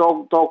see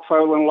dog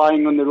fouling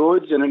lying on the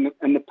roads and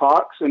in the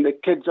parks, and the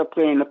kids are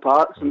playing in the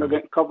parks and they're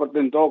getting covered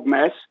in dog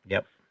mess.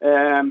 Yep.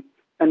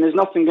 And there's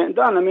nothing getting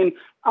done. I mean,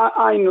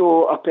 I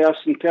know a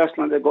person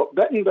personally that got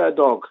bitten by a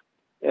dog,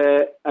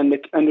 and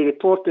he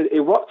reported. He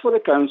worked for the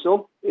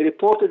council. He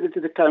reported it to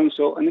the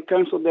council, and the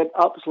council did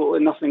absolutely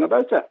nothing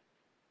about it.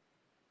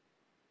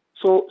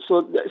 So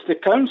it's the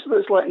council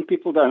that's letting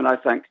people down, I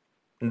think.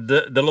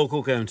 The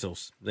local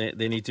councils,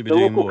 they need to be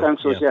doing more. The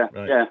local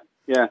councils,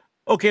 yeah.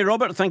 Okay,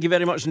 Robert, thank you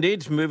very much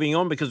indeed. Moving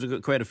on, because we've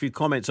got quite a few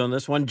comments on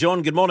this one.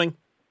 John, good morning.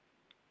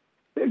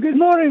 Good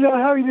morning.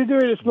 How are you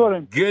doing this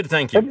morning? Good,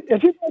 thank you.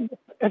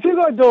 Have you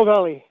got a dog,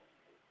 Ali?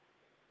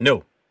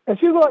 No. Have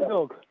you got a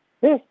dog?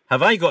 Eh?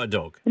 Have I got a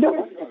dog?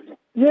 No.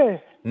 Yeah.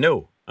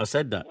 No, I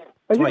said that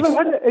Have twice. you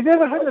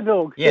ever had a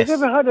dog? Yes. Have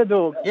you ever had a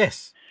dog?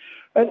 Yes.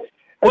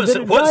 What's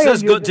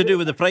this got to do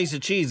with the price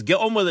of cheese? Get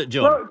on with it,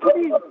 John.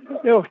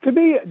 Well, to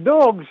me,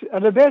 dogs are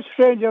the best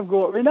friends I've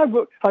got. I mean, I've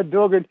got a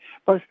dog,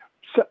 but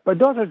my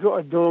daughter's got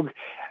a dog.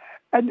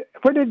 And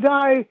when they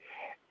die,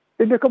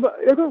 they become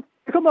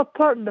a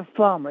part of the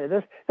family.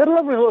 They're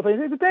lovely little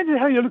things. It depends on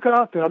how you look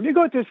after them. You've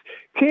got to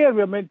care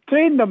them and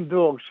train them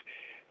dogs.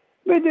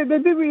 They do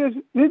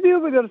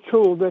what they're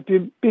told that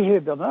they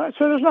behave them. Right?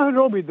 So there's nothing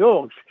wrong with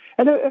dogs.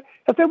 And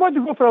if they want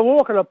to go for a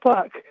walk in a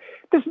park,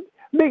 just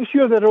make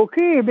sure they're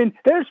okay. I mean,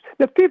 it's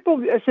the people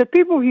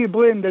who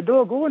blame, the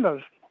dog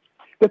owners.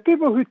 The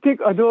people who take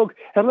a dog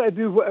and let it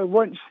do what it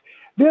wants,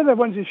 they're the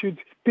ones who should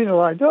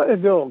penalise, not the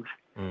dogs.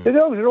 The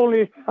dogs are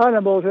only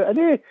animals, and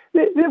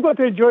they've got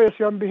to enjoy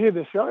themselves and behave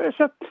themselves.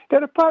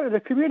 They're a part of the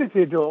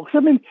community, dogs. I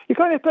mean, you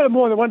can't put them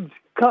all in one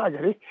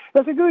category.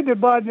 There's a good, the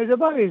bad, and there's a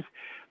baddies.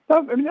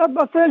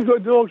 My friends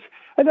got dogs,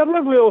 and they're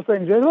lovely little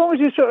things. As long as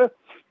you sort of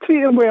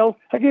treat them well,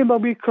 I give them a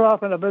wee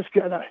crap and a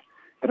biscuit, and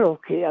they're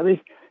okay. I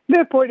mean,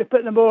 no point in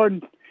putting them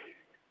on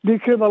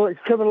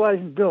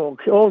decriminalising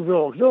dogs. All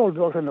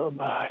dogs are not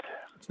bad.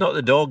 It's not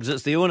the dogs,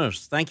 it's the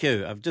owners. Thank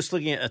you. I'm just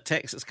looking at a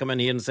text that's come in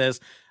here and says,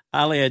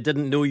 Ali, I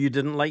didn't know you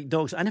didn't like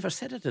dogs. I never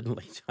said I didn't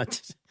like dogs. I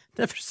just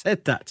never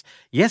said that.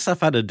 Yes,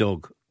 I've had a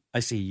dog. I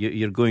see,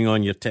 you're going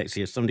on your text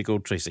here. Somebody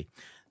called Tracy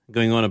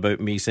going on about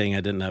me saying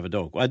I didn't have a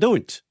dog. Well, I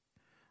don't.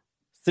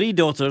 3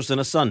 daughters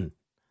and a son.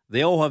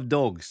 They all have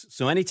dogs.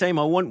 So anytime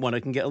I want one, I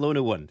can get a loan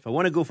of one. If I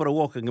want to go for a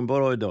walk, I can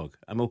borrow a dog.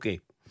 I'm okay.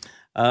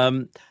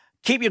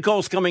 Keep your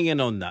calls coming in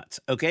on that,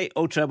 okay?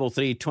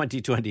 0333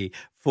 2020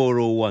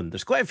 401.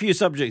 There's quite a few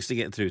subjects to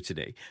get through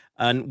today.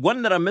 And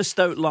one that I missed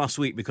out last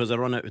week because I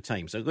ran out of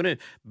time. So I'm going to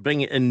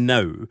bring it in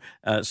now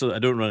so that I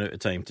don't run out of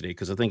time today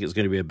because I think it's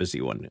going to be a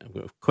busy one. I've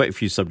got quite a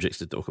few subjects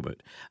to talk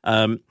about.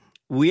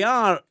 We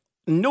are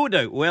no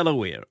doubt well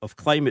aware of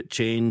climate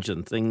change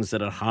and things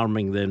that are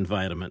harming the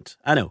environment.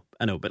 I know,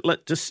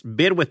 but just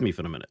bear with me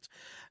for a minute.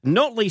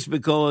 Not least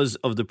because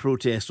of the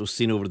protests we've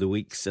seen over the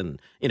weeks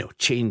and,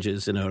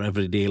 changes in our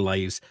everyday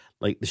lives,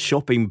 like the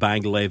shopping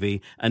bag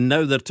levy. And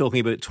now they're talking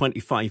about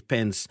 25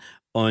 pence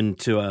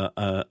onto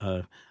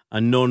a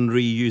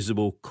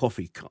non-reusable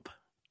coffee cup.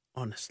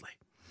 Honestly.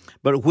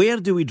 But where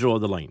do we draw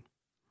the line?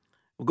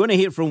 We're going to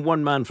hear from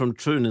one man from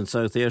Troon in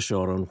South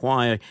Ayrshire on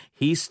why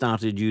he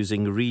started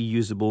using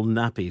reusable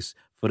nappies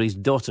for his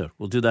daughter.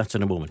 We'll do that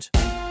in a moment.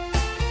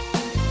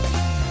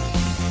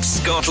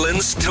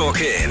 Scotland's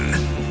Talkin',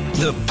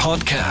 the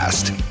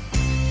podcast.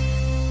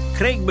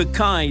 Craig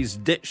Mackay's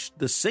ditched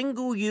the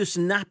single-use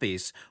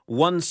nappies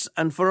once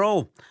and for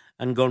all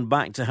and gone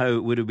back to how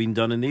it would have been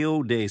done in the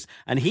old days.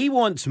 And he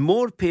wants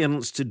more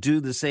parents to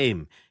do the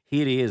same.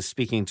 Here he is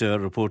speaking to our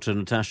reporter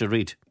Natasha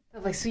Reid.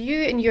 Lovely. So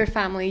you and your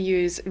family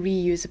use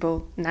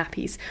reusable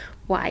nappies.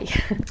 Why?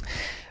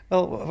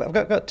 Well,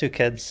 I've got 2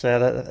 kids.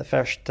 The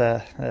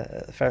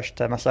first,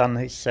 my son,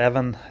 who's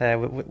 7,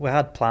 we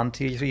had planned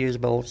to use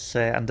reusables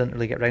and didn't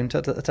really get round to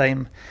it at the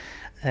time.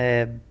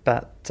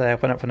 But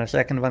when our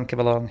second one came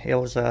along,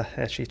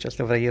 Ailsa, she's just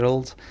over a year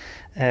old,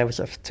 we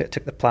sort of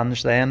took the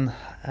plunge then,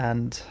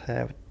 and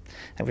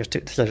we just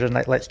took the decision,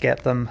 like, let's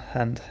get them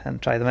and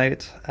try them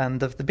out.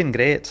 And they've been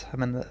great. I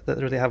mean, they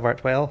really have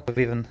worked well. We've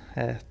even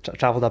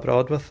travelled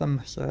abroad with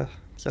them, so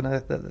now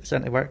they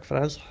certainly work for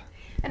us.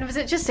 And was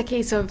it just a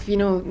case of,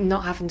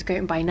 not having to go out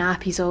and buy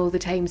nappies all the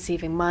time,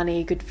 saving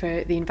money, good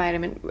for the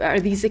environment? Are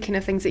these the kind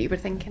of things that you were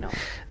thinking of?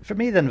 For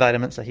me, the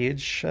environment's a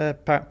huge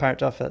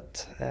part of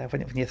it.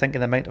 When you think of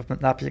the amount of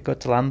nappies that go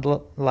to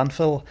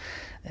landfill,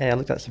 I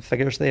looked at some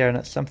figures there, and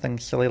it's something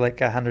silly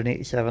like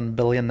 187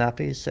 billion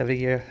nappies every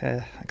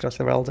year across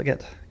the world that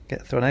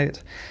get thrown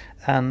out.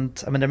 And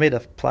I mean, they're made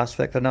of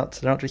plastic; they're not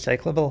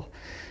recyclable.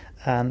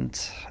 And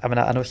I mean,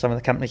 I know some of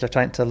the companies are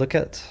trying to look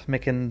at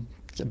making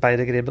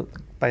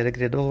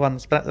biodegradable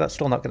ones, but that's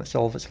still not going to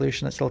solve the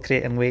solution. It's still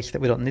creating waste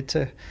that we don't need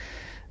to.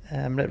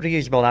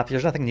 Reusable nappies,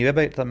 there's nothing new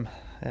about them.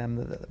 I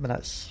mean,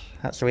 that's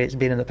the way it's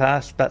been in the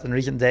past, but in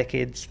recent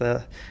decades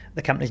the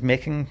companies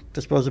making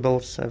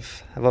disposables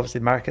have obviously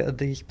marketed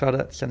these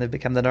products and they've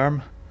become the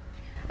norm.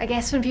 I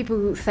guess when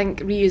people think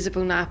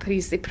reusable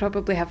nappies, they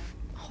probably have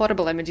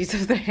horrible images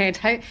of their head.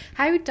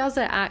 How does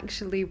it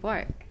actually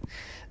work?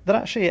 They're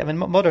actually, I mean,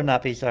 modern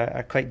nappies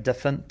are quite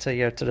different to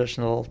your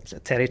traditional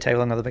terry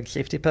toweling or the big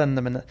safety pin.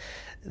 I mean,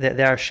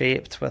 they are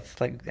shaped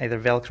with like either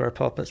Velcro or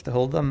poppets to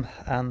hold them,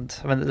 and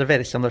I mean they're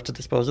very similar to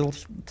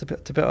disposals to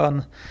put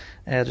on,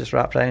 just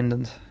wrap round,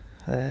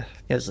 and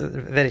it's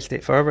very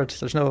straightforward.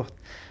 There's no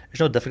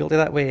difficulty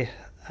that way,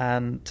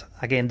 and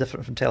again,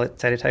 different from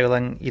terry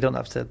toweling, you don't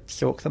have to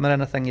soak them or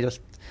anything. You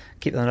just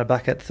keep them in a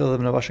bucket, throw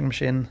them in a washing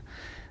machine,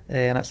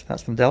 and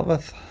that's them dealt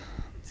with.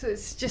 So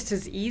it's just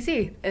as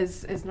easy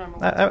as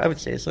normal? I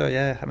would say so,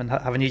 yeah. I mean,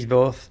 having used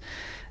both,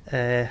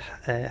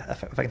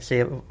 if I can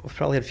say, we've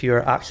probably had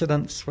fewer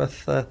accidents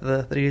with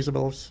the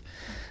reusables.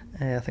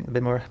 I think they'll be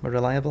more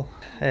reliable.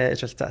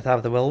 It's just to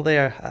have the will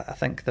there. I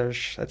think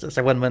it's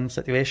a win-win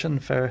situation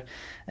for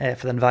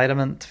the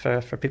environment,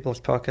 for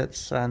people's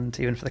pockets, and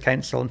even for the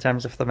council in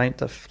terms of the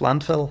amount of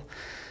landfill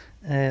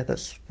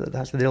that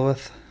has to deal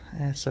with.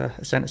 So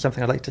it's certainly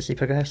something I'd like to see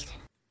progressed.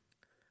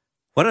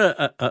 What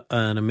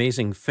an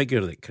amazing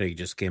figure that Craig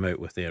just came out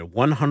with there.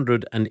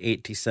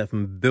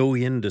 187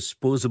 billion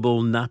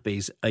disposable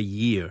nappies a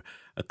year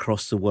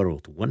across the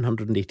world.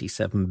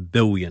 187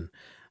 billion.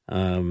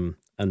 And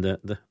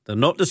they're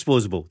not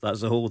disposable.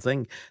 That's the whole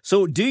thing.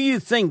 So do you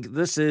think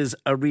this is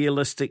a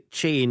realistic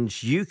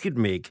change you could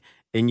make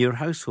in your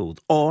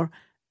household? Or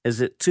is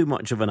it too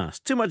much of an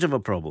ask? Too much of a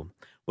problem?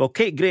 Well,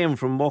 Kate Graham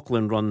from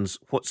Mauchline runs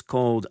what's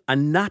called a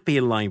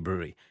nappy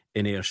library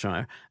in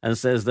Ayrshire and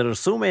says there are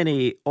so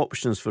many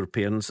options for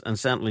parents and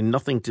certainly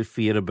nothing to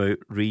fear about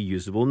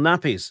reusable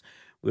nappies.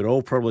 We're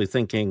all probably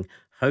thinking,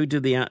 how do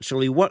they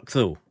actually work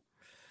though?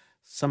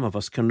 some of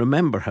us can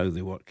remember how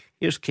they work.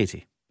 Here's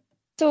Katie.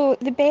 So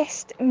the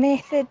best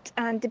method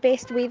and the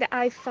best way that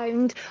I've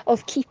found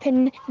of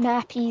keeping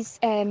nappies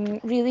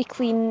really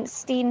clean,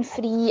 staying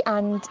free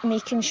and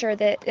making sure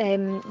that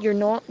you're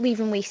not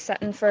leaving waste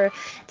sitting for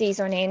days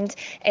on end,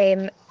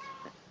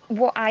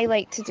 what I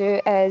like to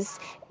do is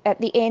at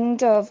the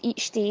end of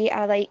each day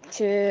I like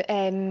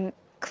to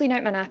clean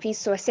out my nappies,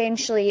 so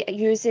essentially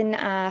using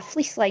a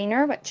fleece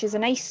liner, which is a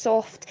nice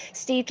soft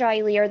stay dry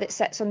layer that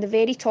sits on the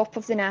very top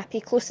of the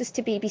nappy closest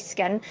to baby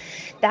skin.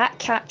 That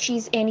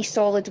catches any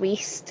solid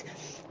waste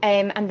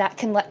and that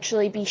can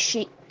literally be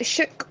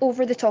shook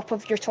over the top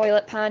of your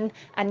toilet pan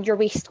and your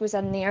waste goes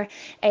in there.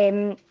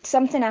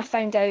 Something I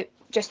found out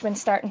just when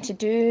starting to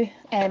do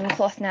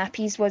cloth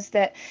nappies was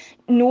that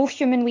no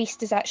human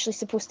waste is actually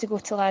supposed to go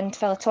to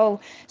landfill at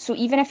all. So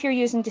even if you're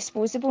using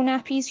disposable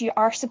nappies, you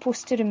are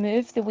supposed to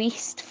remove the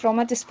waste from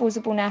a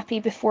disposable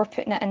nappy before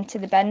putting it into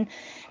the bin.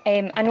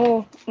 I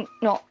know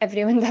not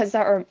everyone does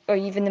that, or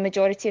even the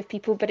majority of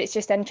people, but it's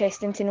just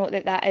interesting to note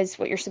that that is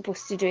what you're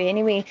supposed to do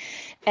anyway.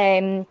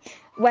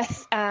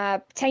 With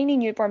a tiny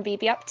newborn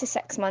baby up to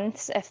 6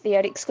 months, if they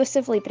are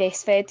exclusively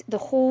breastfed, the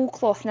whole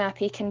cloth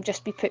nappy can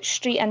just be put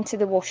straight into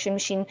the washing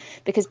machine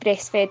because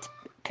breastfed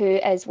poo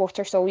is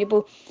water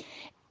soluble.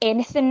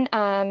 Anything,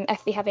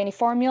 if they have any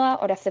formula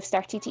or if they've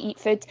started to eat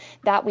food,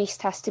 that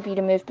waste has to be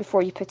removed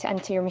before you put it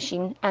into your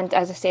machine. And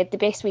as I said, the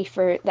best way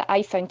that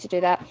I found to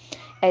do that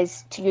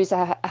is to use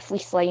a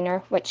fleece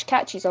liner, which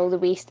catches all the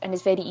waste and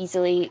is very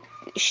easily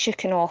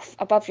shooken off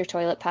above your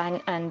toilet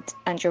pan,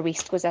 and your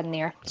waste goes in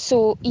there.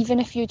 So even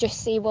if you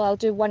just say, well, I'll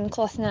do one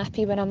cloth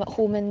nappy when I'm at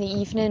home in the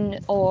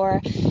evening,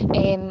 or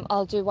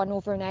I'll do one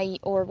overnight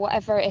or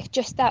whatever, if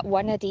just that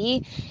one a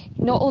day,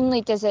 not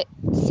only does it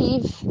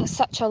save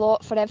such a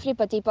lot for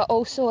everybody, but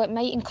also it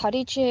might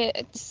encourage you,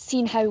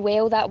 seeing how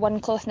well that one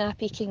cloth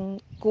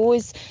nappy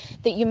goes,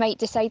 that you might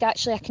decide,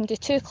 actually I can do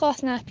 2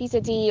 cloth nappies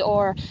a day,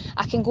 or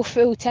I can go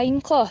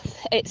full-time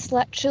cloth. It's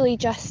literally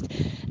just,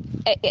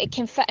 it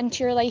can fit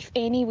into your life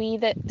any way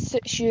that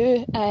suits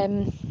you,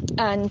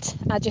 and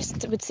I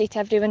just would say to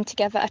everyone to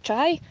give it a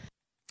try.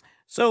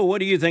 So what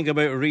do you think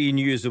about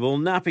reusable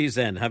nappies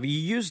then? Have you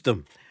used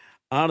them?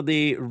 Are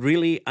they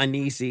really an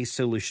easy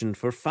solution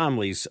for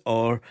families,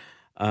 or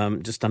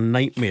just a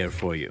nightmare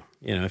for you?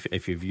 You know,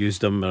 if you've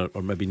used them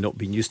or maybe not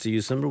been used to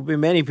use them, there will be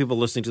many people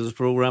listening to this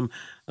programme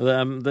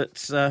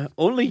that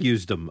only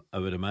used them, I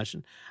would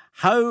imagine.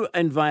 How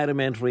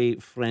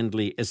environmentally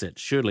friendly is it?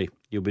 Surely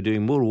you'll be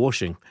doing more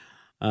washing,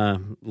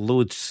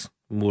 loads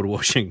more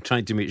washing,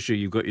 trying to make sure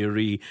you've got your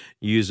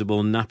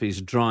reusable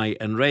nappies dry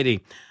and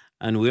ready.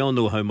 And we all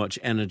know how much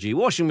energy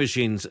washing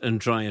machines and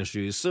dryers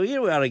use. So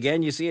here we are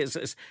again. You see,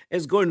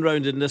 it's going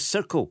round in this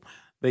circle,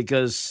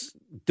 because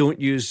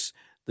don't use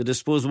the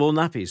disposable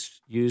nappies,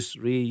 use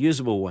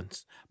reusable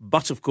ones.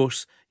 But of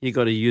course, you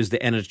got to use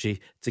the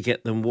energy to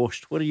get them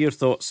washed. What are your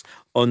thoughts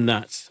on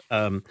that?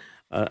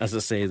 As I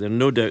say, there are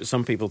no doubt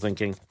some people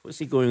thinking, what's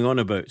he going on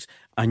about?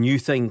 A new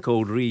thing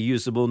called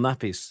reusable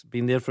nappies.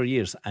 Been there for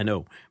years, I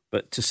know.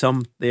 But to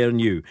some, they're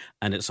new,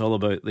 and it's all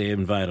about the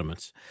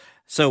environment.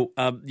 So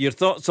your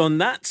thoughts on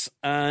that?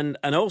 And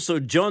also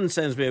John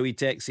sends me a wee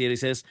text here. He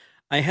says,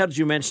 I heard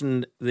you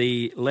mention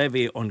the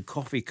levy on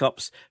coffee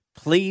cups.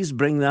 Please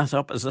bring that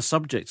up as a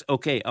subject.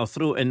 Okay, I'll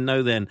throw it in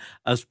now then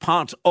as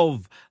part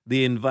of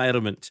the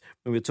environment.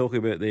 When we're talking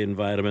about the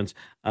environment,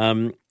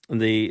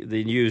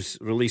 the news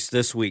released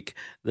this week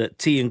that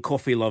tea and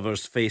coffee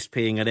lovers face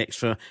paying an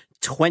extra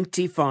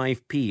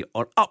 25p,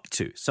 or up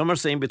to, some are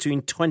saying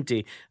between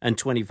 20 and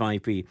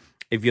 25p,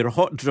 if your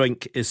hot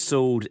drink is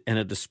sold in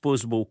a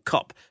disposable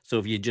cup. So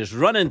if you just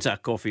run into a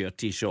coffee or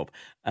tea shop,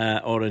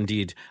 or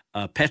indeed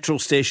a petrol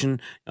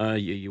station,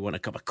 you want a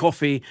cup of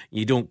coffee,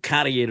 you don't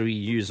carry a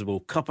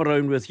reusable cup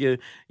around with you,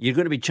 you're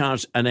going to be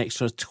charged an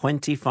extra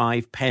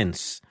 25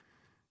 pence.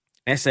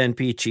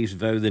 SNP chiefs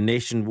vow the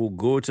nation will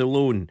go it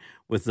alone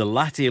with the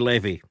latte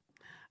levy.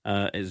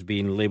 It's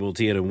been labelled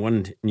here in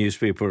one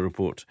newspaper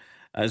report.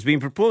 It's been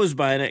proposed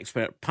by an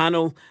expert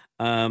panel.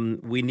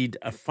 We need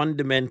a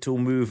fundamental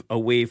move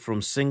away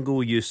from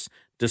single-use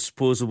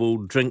disposable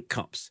drink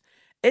cups.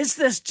 Is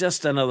this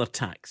just another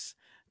tax?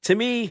 To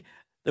me,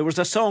 there was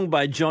a song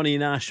by Johnny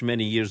Nash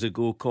many years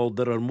ago called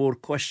There Are More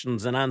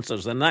Questions Than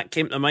Answers, and that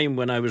came to mind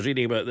when I was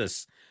reading about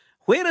this.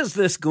 Where is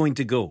this going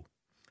to go?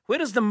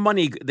 Where is the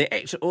money, the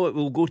extra, it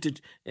will go to,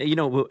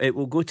 it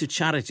will go to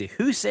charity.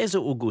 Who says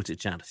it will go to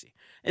charity?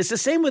 It's the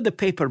same with the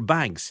paper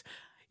bags.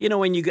 You know,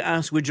 when you get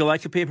asked, would you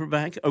like a paper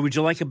bag, or would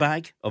you like a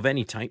bag of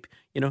any type?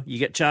 You know, you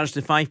get charged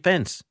the 5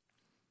 pence.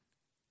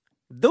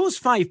 Those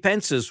 5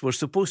 pences were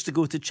supposed to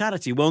go to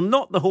charity. Well,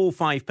 not the whole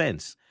 5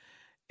 pence.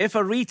 If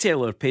a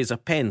retailer pays a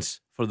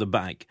pence for the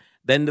bag,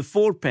 then the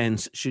 4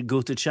 pence should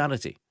go to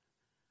charity.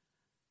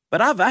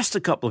 But I've asked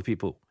a couple of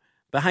people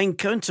behind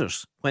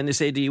counters when they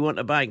say, do you want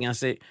a bag? And I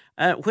say,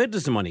 where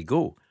does the money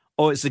go?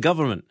 Oh, it's the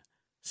government.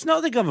 It's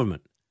not the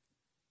government.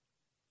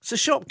 It's the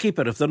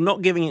shopkeeper if they're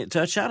not giving it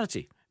to a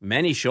charity.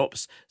 Many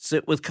shops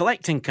sit with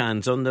collecting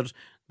cans on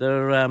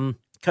their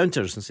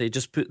counters and say,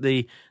 just put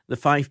the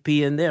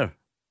 5p in there.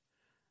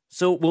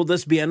 So will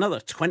this be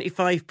another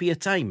 25p a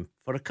time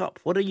for a cup?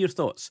 What are your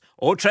thoughts?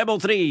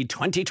 0333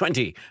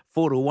 2020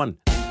 401.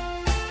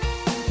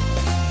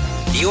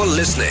 You're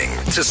listening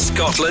to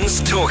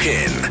Scotland's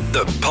Talkin',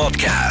 the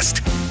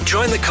podcast.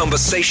 Join the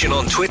conversation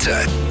on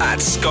Twitter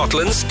at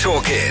Scotland's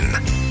Talkin'.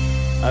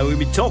 We've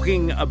been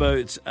talking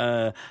about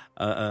a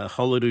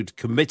Holyrood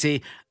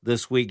committee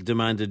this week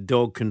demanded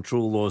dog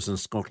control laws in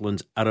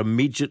Scotland are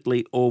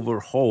immediately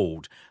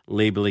overhauled,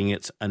 labelling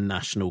it a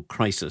national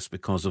crisis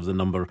because of the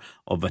number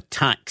of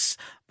attacks.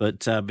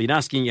 But I've been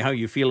asking you how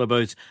you feel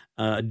about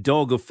a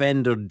dog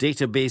offender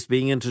database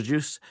being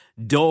introduced,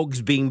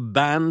 dogs being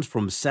banned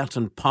from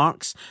certain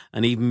parks,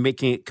 and even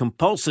making it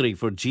compulsory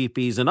for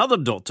GPs and other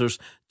doctors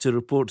to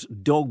report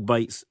dog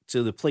bites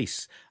to the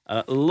police.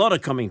 A lot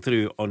of coming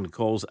through on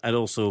calls and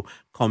also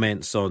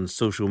comments on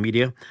social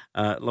media.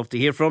 Love to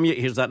hear from you.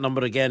 Here's that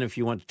number again if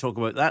you want to talk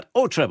about that.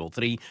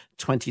 0333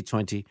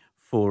 2020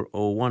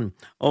 401.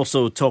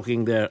 Also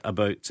talking there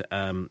about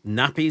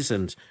nappies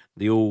and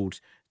the old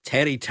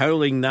terry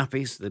toweling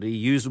nappies, the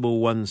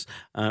reusable ones.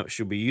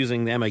 Should be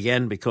using them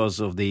again because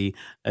of the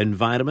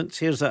environment.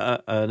 Here's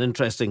an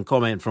interesting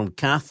comment from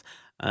Kath.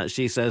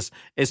 She says,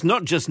 it's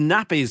not just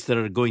nappies that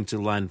are going to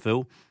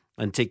landfill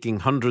and taking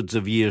hundreds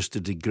of years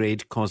to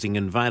degrade, causing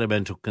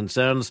environmental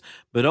concerns,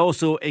 but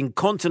also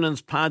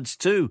incontinence pads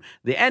too.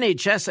 The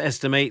NHS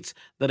estimates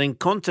that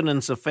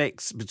incontinence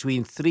affects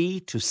between 3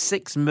 to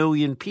 6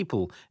 million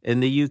people in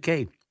the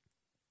UK.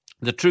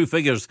 The true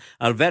figures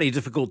are very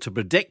difficult to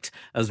predict,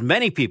 as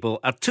many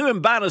people are too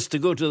embarrassed to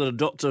go to their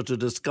doctor to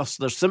discuss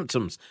their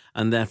symptoms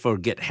and therefore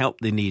get help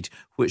they need,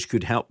 which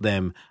could help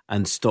them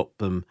and stop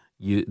them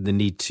the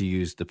need to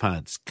use the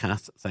pads.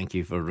 Kath, thank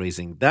you for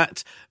raising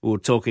that. We're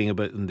talking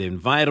about the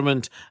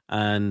environment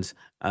and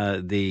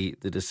the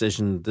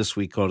decision this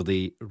week, or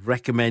the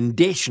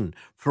recommendation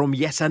from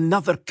yet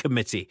another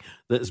committee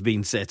that's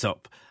been set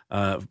up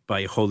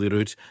by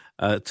Holyrood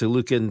to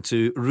look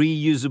into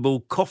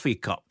reusable coffee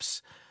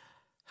cups.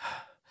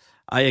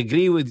 I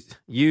agree with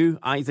you.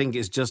 I think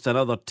it's just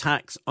another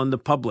tax on the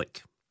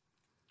public.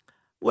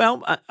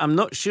 Well, I'm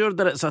not sure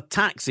that it's a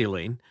tax,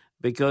 Elaine,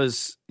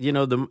 because, you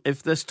know,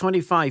 if this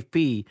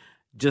 25p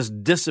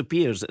just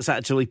disappears, it's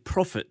actually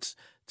profit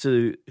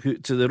to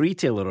the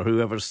retailer or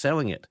whoever's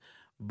selling it.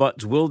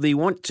 But will they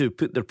want to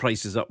put their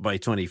prices up by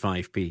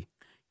 25p?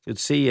 You'd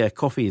see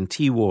coffee and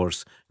tea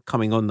wars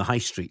coming on the high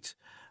street.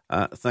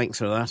 Thanks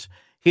for that.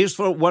 Here's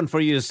one for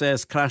you,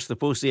 says Crash the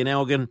Postie in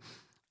Elgin.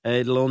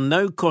 It'll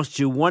now cost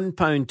you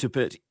 £1 to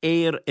put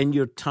air in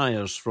your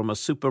tyres from a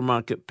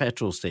supermarket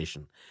petrol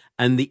station.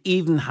 And they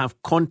even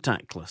have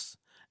contactless.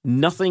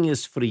 Nothing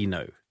is free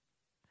now.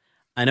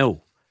 I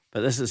know,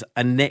 but this is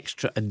an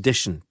extra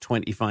addition,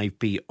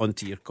 25p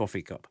onto your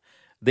coffee cup.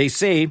 They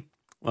say,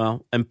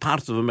 well, and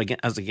part of them,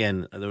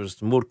 again, there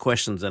was more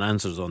questions than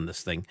answers on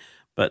this thing,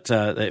 but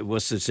it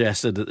was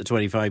suggested that the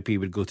 25p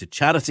would go to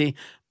charity.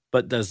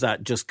 But does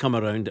that just come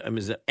around? I mean,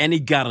 is there any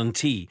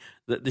guarantee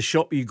that the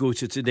shop you go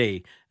to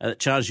today that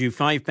charges you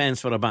 5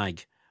 pence for a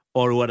bag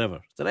or whatever,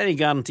 is there any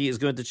guarantee it's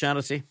going to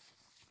charity?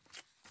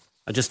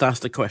 I just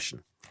asked the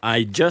question.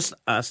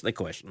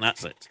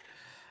 That's it.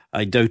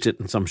 I doubt it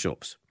in some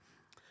shops.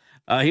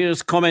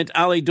 Here's comment.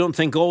 Ali, don't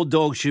think all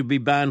dogs should be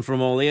banned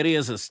from all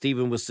areas, as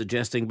Stephen was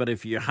suggesting, but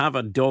if you have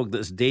a dog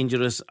that's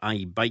dangerous,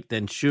 i.e. bite,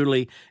 then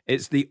surely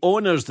it's the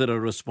owners that are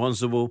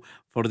responsible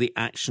for the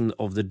action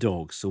of the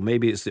dog. So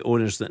maybe it's the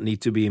owners that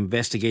need to be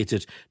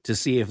investigated to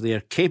see if they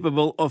are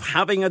capable of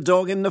having a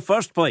dog in the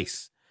first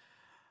place,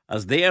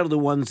 as they are the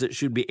ones that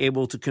should be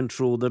able to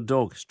control their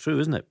dog. It's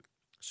true, isn't it?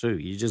 It's true.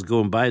 You just go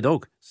and buy a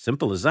dog.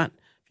 Simple as that.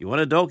 If you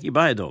want a dog, you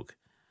buy a dog.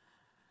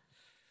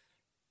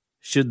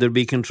 Should there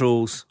be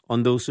controls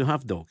on those who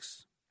have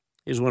dogs?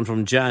 Here's one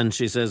from Jan.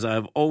 She says,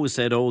 I've always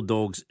said all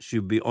dogs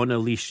should be on a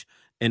leash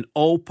in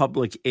all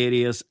public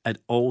areas at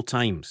all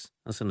times.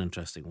 That's an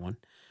interesting one.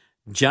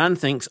 Jan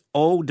thinks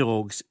all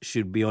dogs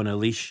should be on a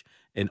leash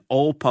in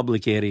all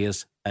public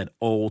areas at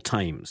all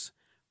times.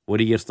 What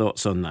are your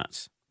thoughts on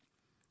that?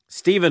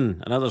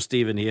 Stephen, another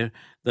Stephen here.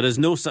 There is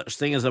no such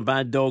thing as a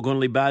bad dog,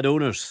 only bad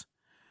owners.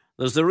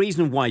 There's a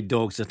reason why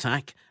dogs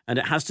attack, and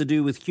it has to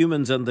do with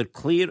humans and their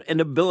clear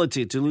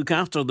inability to look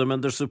after them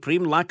and their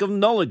supreme lack of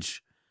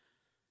knowledge.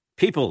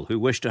 People who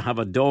wish to have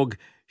a dog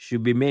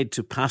should be made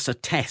to pass a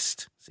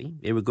test. See,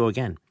 there we go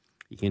again.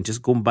 You can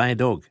just go and buy a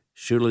dog.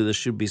 Surely there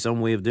should be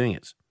some way of doing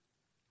it.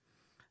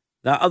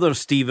 That other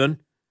Stephen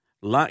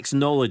lacks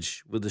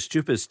knowledge with the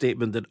stupid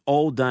statement that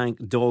all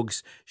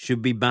dogs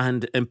should be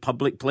banned in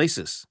public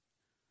places.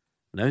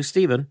 Now,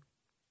 Stephen,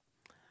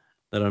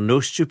 there are no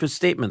stupid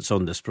statements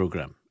on this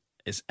programme.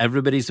 It's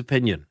everybody's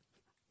opinion.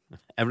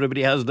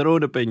 Everybody has their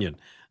own opinion.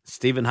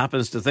 Stephen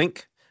happens to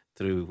think,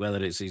 through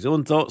whether it's his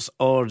own thoughts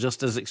or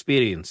just his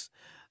experience,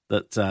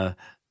 that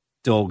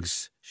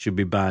dogs should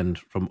be banned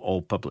from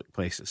all public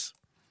places.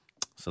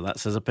 So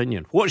that's his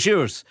opinion. What's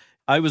yours?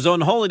 I was on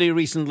holiday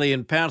recently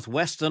in Perth,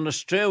 Western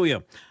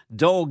Australia.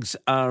 Dogs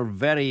are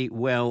very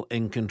well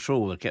in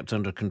control. They're kept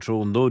under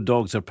control. No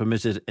dogs are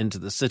permitted into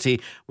the city,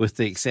 with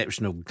the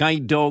exception of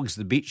guide dogs.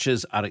 The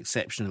beaches are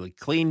exceptionally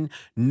clean.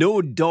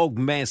 No dog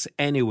mess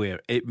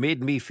anywhere. It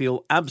made me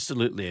feel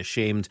absolutely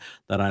ashamed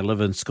that I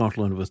live in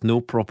Scotland with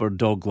no proper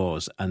dog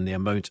laws and the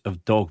amount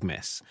of dog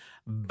mess.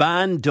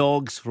 Ban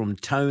dogs from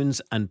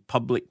towns and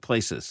public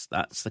places.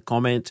 That's the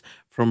comment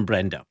from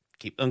Brenda.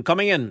 Keep them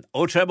coming in.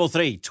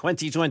 0333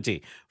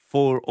 2020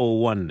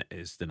 401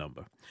 is the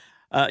number.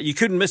 You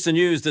couldn't miss the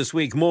news this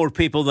week. More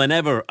people than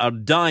ever are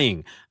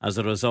dying as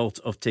a result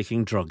of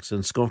taking drugs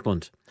in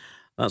Scotland.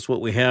 That's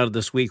what we heard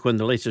this week when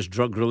the latest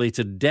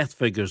drug-related death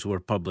figures were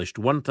published.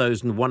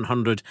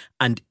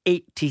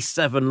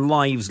 1,187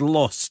 lives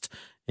lost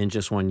in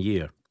just 1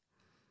 year.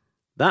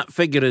 That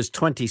figure is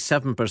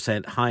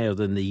 27% higher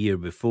than the year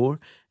before.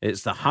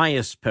 It's the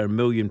highest per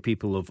million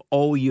people of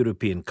all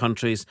European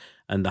countries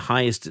and the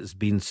highest it's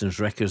been since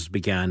records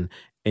began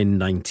in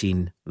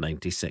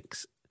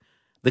 1996.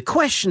 The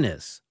question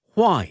is,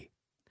 why?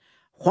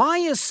 Why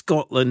is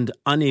Scotland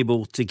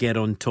unable to get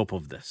on top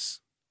of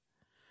this?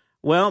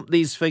 Well,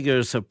 these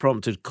figures have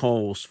prompted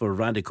calls for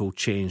radical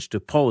change to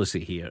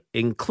policy here,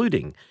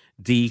 including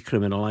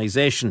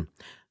decriminalisation.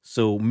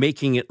 So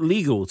making it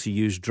legal to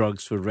use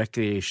drugs for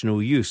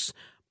recreational use,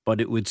 but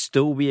it would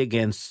still be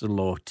against the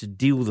law to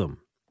deal them.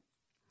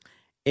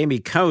 Amy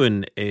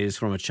Cowan is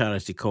from a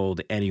charity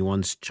called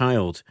Anyone's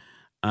Child,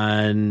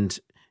 and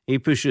he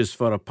pushes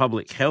for a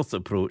public health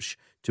approach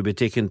to be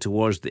taken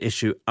towards the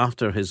issue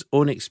after his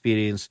own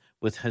experience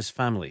with his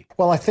family.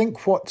 Well, I think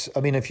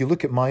if you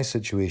look at my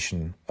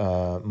situation,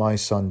 my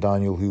son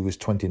Daniel, who was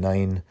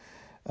 29,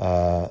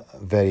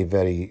 very,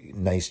 very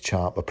nice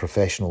chap, a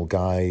professional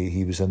guy.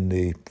 He was in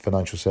the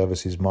financial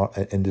services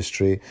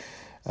industry,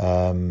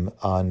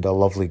 and a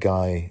lovely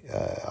guy.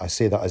 I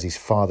say that as his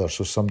father,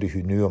 so somebody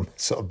who knew him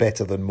sort of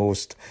better than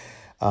most,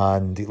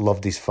 and he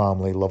loved his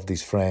family, loved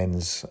his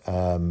friends,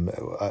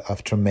 a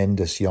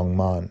tremendous young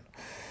man.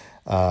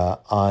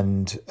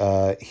 And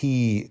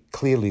he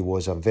clearly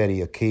was a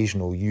very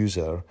occasional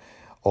user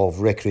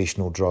of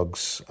recreational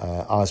drugs.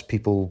 As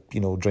people,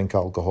 drink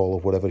alcohol or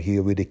whatever, he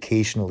would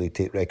occasionally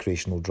take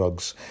recreational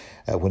drugs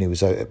when he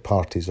was out at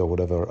parties or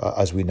whatever,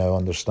 as we now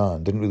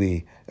understand. Didn't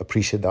really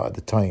appreciate that at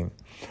the time.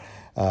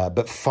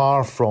 But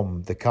far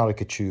from the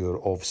caricature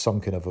of some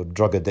kind of a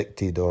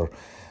drug-addicted or,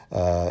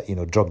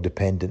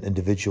 drug-dependent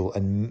individual.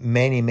 And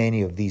many,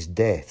 many of these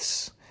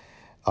deaths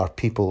are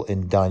people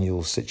in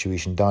Daniel's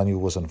situation.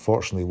 Daniel was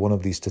unfortunately one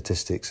of these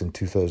statistics in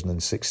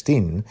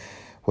 2016,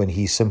 when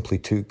he simply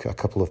took a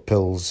couple of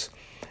pills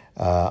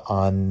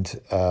and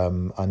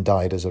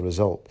died as a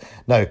result.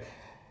 Now,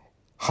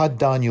 had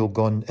Daniel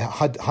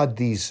had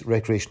these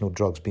recreational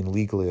drugs been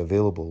legally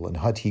available, and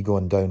had he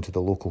gone down to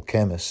the local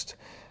chemist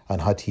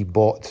and had he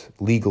bought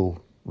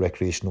legal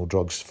recreational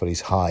drugs for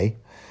his high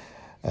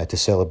to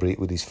celebrate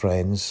with his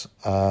friends,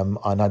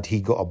 and had he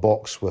got a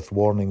box with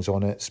warnings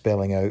on it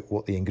spelling out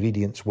what the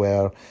ingredients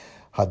were,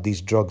 had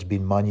these drugs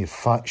been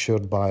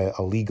manufactured by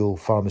a legal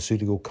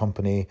pharmaceutical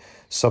company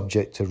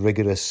subject to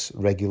rigorous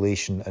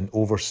regulation and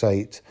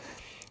oversight,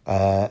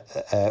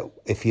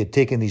 if he had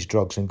taken these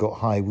drugs and got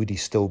high, would he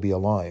still be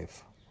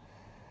alive?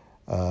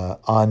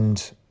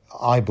 And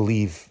I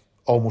believe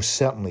almost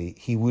certainly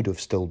he would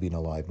have still been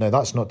alive. Now,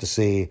 that's not to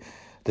say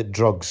that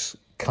drugs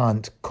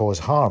can't cause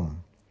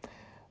harm.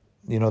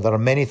 There are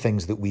many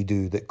things that we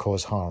do that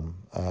cause harm.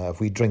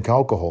 If we drink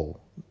alcohol,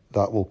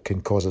 that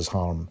can cause us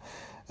harm.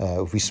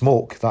 If we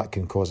smoke, that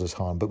can cause us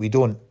harm. But we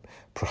don't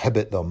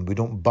prohibit them, we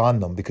don't ban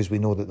them, because we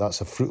know that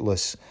that's a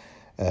fruitless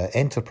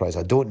enterprise.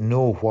 I don't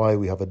know why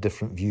we have a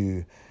different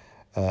view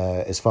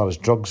as far as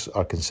drugs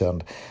are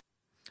concerned.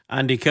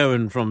 Andy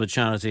Cowan from the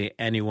charity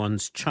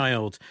Anyone's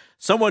Child.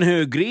 Someone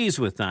who agrees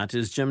with that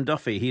is Jim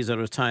Duffy. He's a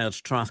retired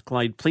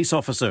Strathclyde police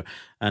officer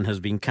and has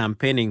been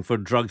campaigning for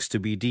drugs to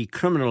be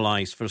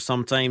decriminalised for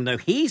some time now.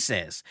 He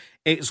says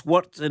it's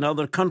worked in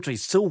other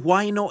countries, so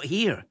why not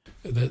here?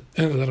 There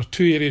are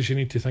two areas you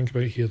need to think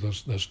about here.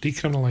 There's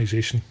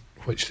decriminalisation,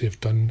 which they've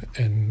done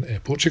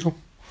in Portugal.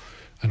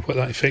 And what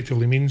that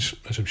effectively means,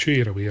 as I'm sure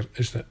you're aware,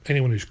 is that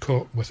anyone who's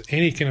caught with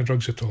any kind of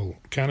drugs at all,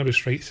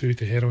 cannabis right through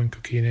to heroin,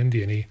 cocaine,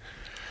 MDMA,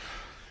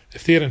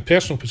 if they're in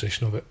personal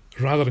possession of it,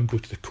 rather than go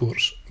to the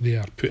courts, they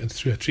are put in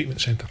through a treatment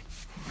centre.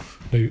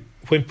 Now,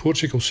 when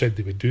Portugal said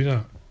they would do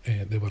that,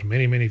 there were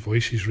many, many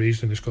voices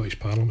raised in the Scottish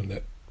Parliament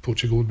that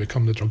Portugal would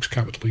become the drugs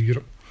capital of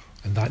Europe,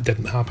 and that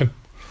didn't happen.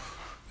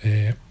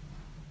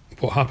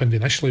 What happened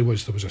initially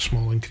was there was a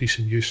small increase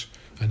in use,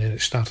 and then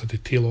it started to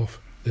tail off.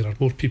 There are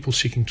more people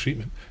seeking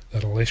treatment,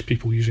 there are less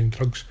people using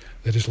drugs,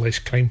 there is less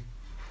crime.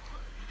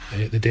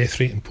 The death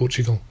rate in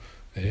Portugal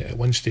at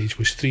one stage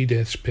was 3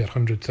 deaths per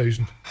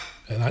 100,000.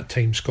 At that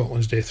time,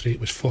 Scotland's death rate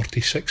was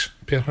 46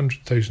 per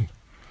 100,000.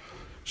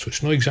 So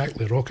it's not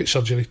exactly rocket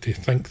surgery to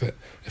think that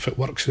if it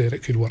works there,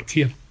 it could work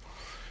here.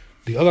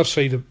 The other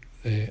side of,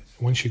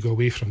 once you go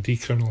away from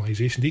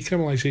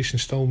decriminalisation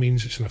still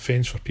means it's an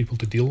offence for people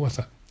to deal with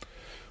it.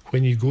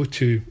 when you go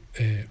to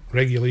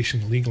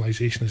regulation and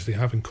legalisation, as they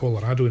have in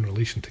Colorado in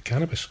relation to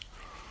cannabis,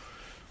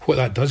 what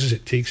that does is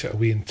it takes it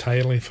away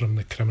entirely from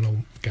the criminal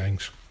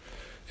gangs.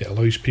 It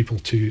allows people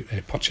to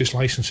purchase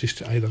licences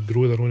to either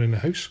grow their own in the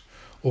house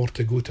or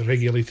to go to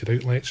regulated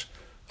outlets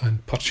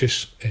and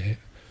purchase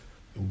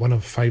one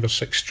of 5 or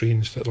 6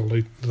 strains that are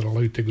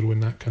allowed to grow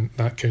in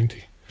that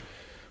county.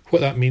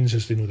 What that means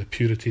is they know the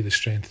purity, the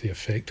strength, the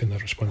effect, and their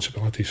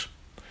responsibilities.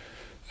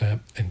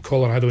 In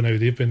Colorado now,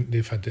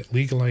 they've had it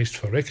legalised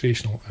for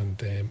recreational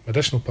and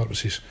medicinal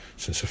purposes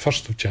since the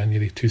 1st of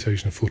January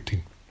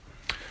 2014.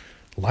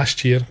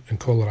 Last year in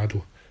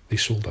Colorado, they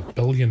sold $1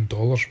 billion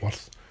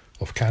worth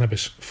of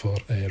cannabis for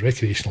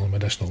recreational and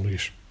medicinal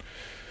use.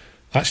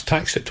 That's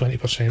taxed at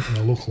 20% in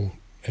the local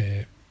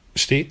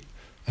state,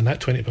 and that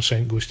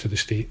 20% goes to the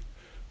state.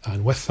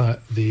 And with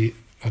that, they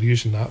are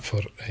using that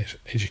for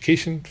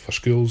education, for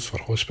schools,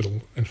 for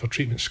hospital, and for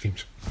treatment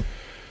schemes.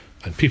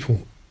 And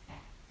people,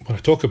 when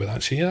I talk about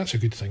that, say, yeah, that's a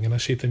good thing. And I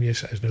say to them,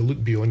 yes, it is. Now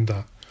look beyond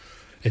that.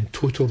 In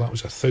total, that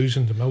was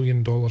 $1,000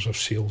 million of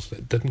sales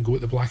that didn't go to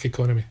the black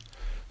economy,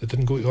 that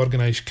didn't go to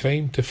organised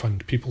crime to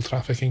fund people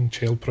trafficking,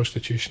 child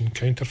prostitution,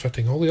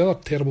 counterfeiting, all the other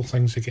terrible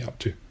things they get up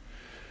to.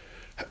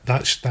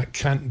 That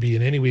can't be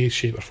in any way,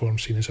 shape or form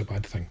seen as a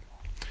bad thing.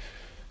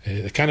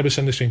 The cannabis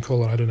industry in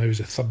Colorado now is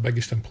the 3rd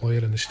biggest employer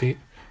in the state.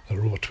 There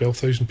are over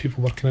 12,000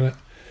 people working in it.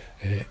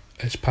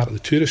 It's part of the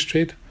tourist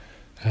trade.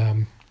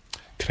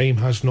 Crime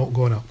has not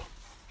gone up.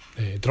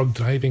 Drug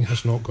driving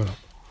has not gone up.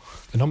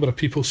 The number of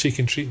people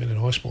seeking treatment in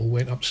hospital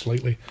went up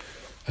slightly,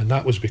 and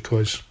that was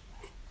because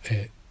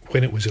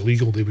when it was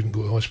illegal they wouldn't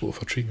go to hospital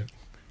for treatment.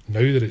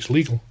 Now that it's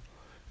legal,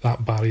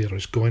 that barrier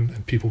is gone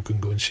and people can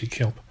go and seek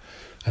help.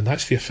 And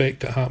that's the effect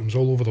that happens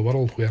all over the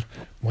world, where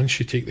once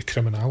you take the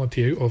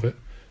criminality out of it,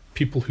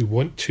 people who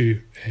want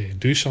to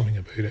do something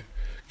about it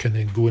can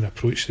then go and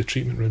approach the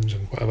treatment rooms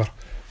and whatever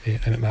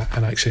and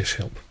access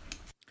help.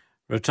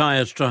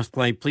 Retired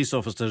Strathclyde Police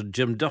Officer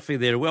Jim Duffy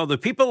there. Well, the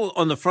people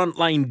on the front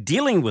line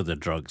dealing with the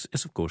drugs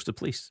is, of course, the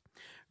police.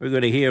 We're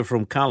going to hear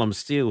from Callum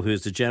Steele, who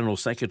is the General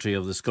Secretary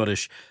of the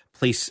Scottish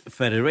Police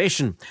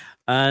Federation.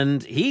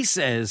 And he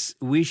says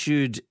we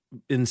should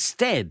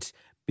instead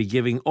be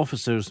giving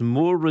officers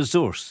more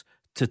resource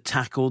to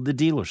tackle the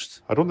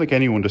dealers. I don't think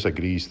anyone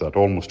disagrees that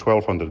almost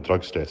 1,200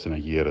 drugs deaths in a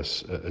year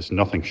is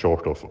nothing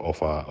short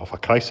of a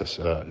crisis.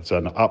 It's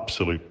an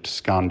absolute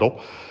scandal.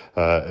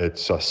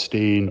 It's a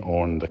stain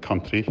on the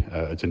country.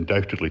 It's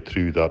undoubtedly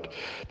true that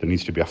there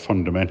needs to be a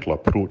fundamental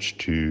approach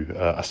to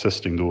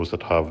assisting those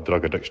that have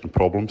drug addiction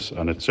problems,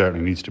 and it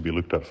certainly needs to be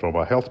looked at from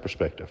a health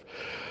perspective.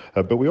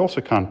 But we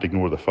also can't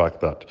ignore the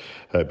fact that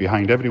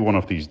behind every one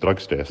of these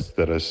drugs deaths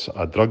there is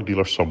a drug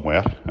dealer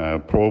somewhere,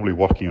 probably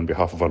working on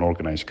behalf of an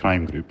organised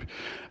crime group,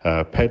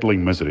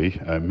 peddling misery,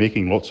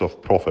 making lots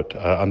of profit,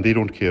 and they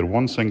don't care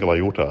one single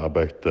iota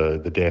about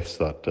the deaths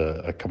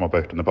that come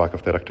about in the back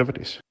of their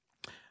activities.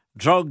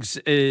 Drugs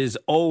is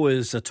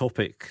always a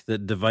topic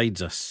that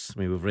divides us. I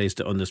mean, we've raised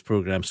it on this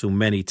programme so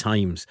many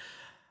times.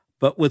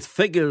 But with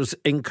figures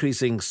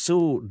increasing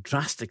so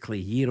drastically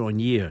year on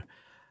year,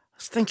 I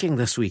was thinking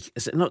this week,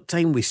 is it not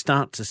time we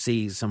start to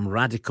see some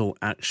radical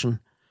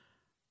action?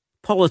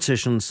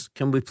 Politicians,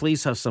 can we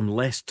please have some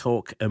less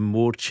talk and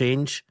more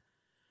change?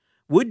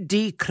 Would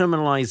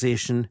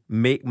decriminalisation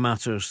make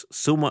matters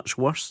so much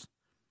worse?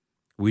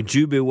 Would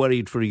you be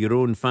worried for your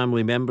own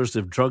family members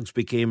if drugs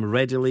became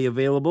readily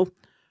available?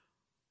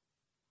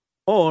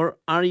 Or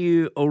are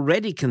you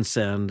already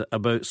concerned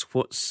about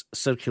what's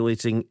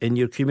circulating in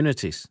your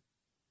communities?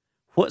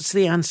 What's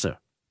the answer?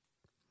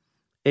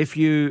 If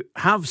you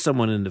have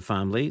someone in the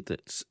family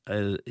that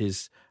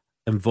is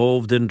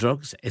involved in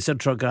drugs, is a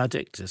drug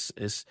addict,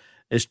 is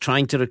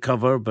trying to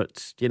recover,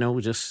 but, you know,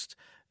 just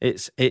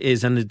it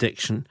is an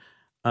addiction,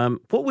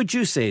 what would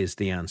you say is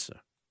the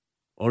answer?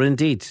 Or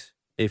indeed,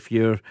 if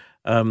you're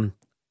on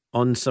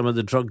some of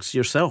the drugs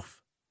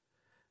yourself,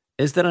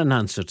 is there an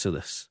answer to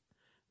this?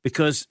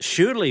 Because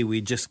surely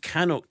we just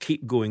cannot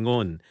keep going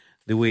on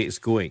the way it's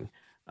going,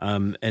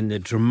 and the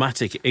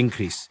dramatic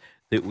increase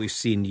that we've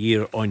seen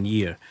year on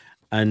year,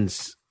 and,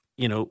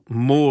 you know,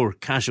 more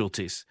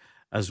casualties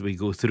as we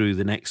go through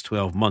the next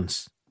 12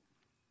 months.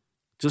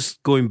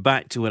 Just going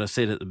back to what I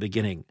said at the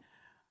beginning,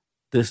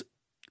 the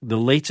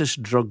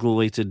latest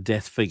drug-related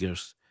death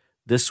figures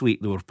this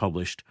week that were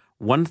published,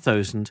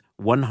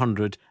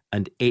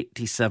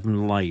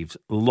 1,187 lives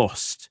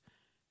lost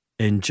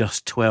in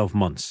just 12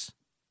 months.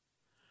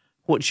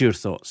 What's your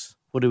thoughts?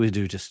 What do we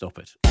do to stop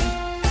it?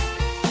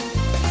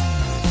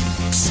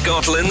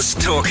 Scotland's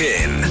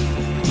Talkin',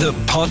 the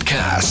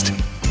podcast.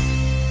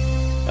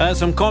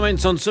 Some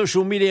comments on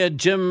social media.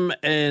 Jim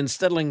in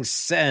Stirling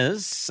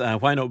says,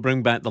 why not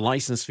bring back the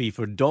licence fee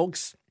for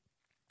dogs?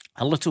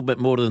 A little bit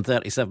more than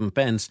 37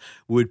 pence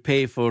would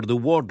pay for the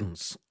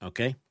wardens.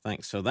 Okay,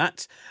 thanks for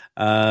that.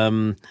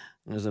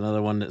 There's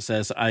another one that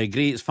says, I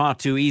agree it's far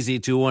too easy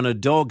to own a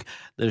dog.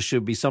 There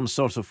should be some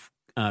sort of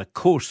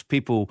course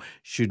people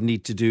should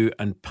need to do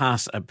and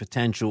pass at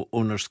potential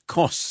owners'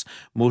 costs.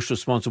 Most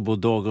responsible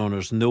dog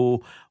owners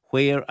know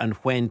where and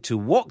when to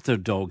walk their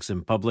dogs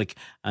in public,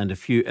 and a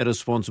few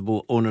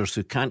irresponsible owners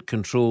who can't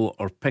control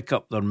or pick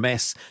up their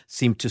mess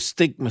seem to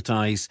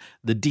stigmatise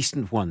the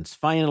decent ones.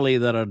 Finally,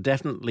 there are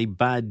definitely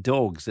bad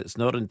dogs. It's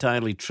not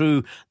entirely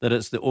true that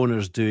it's the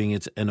owners doing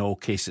it in all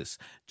cases.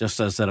 Just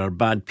as there are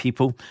bad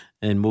people,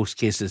 in most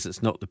cases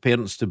it's not the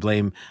parents to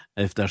blame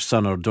if their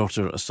son or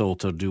daughter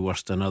assault or do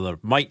worse than another.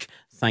 Mike,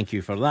 thank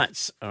you for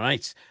that. All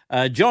right.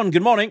 John,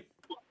 good morning.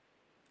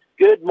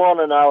 Good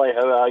morning, Ali.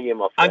 How are you,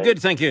 my friend? I'm good,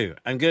 thank you.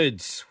 I'm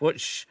good.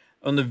 Which,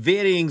 on the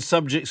varying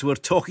subjects we're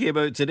talking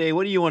about today,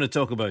 what do you want to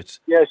talk about?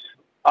 Yes,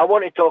 I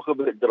want to talk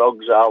about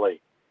drugs,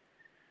 Ali.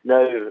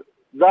 Now,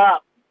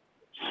 that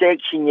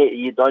section that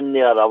you done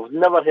there, I've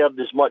never heard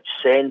as much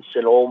sense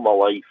in all my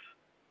life.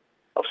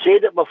 I've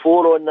said it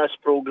before on this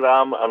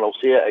programme, and I'll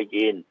say it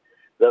again.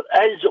 There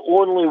is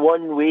only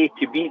one way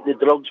to beat the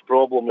drugs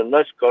problem in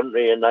this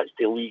country, and that's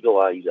to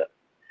legalise it.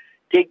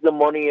 Take the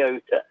money out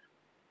of it.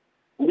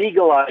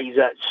 Legalise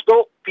it.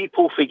 Stop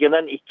people from going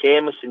into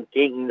chemists and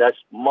taking this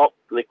muck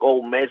they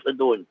call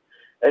methadone.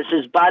 It's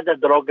as bad a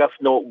drug, if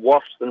not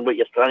worse, than what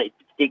you're trying to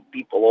take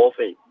people off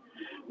it.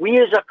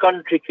 We as a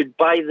country could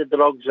buy the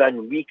drugs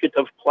in. We could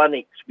have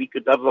clinics. We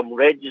could have them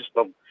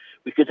registered.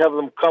 We could have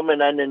them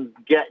coming in and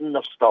getting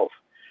their stuff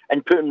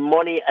and putting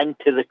money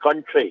into the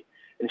country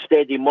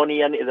instead of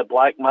money into the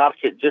black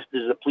market, just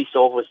as the police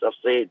officer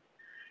said.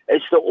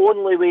 It's the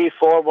only way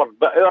forward.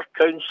 But our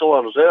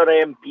councillors, our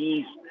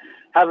MPs,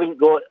 haven't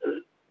got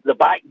the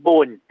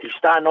backbone to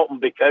stand up and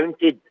be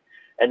counted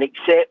and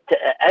accept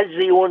it is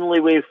the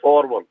only way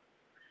forward.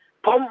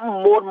 Pumping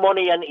more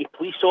money into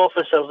police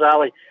officers,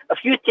 Ali. If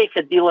you take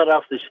a dealer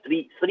off the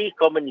street, 3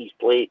 come in his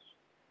place.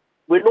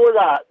 We know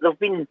that. They've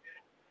been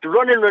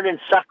running around in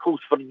circles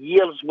for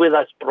years with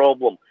this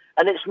problem,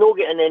 and it's not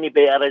getting any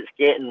better, it's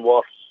getting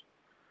worse.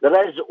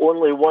 There is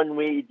only one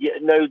way.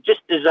 Now,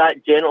 just as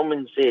that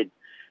gentleman said,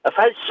 if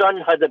his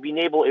son had been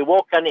able to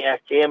walk into a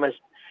chemist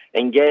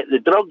and get the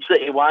drugs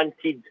that he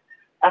wanted,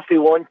 if he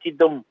wanted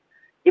them,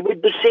 he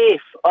would be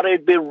safe, or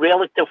he'd be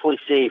relatively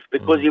safe,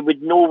 because he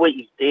would know what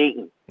he's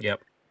taking.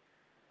 Yep.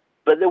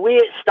 But the way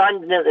it's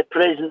standing at the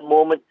present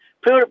moment,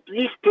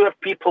 these poor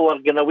people are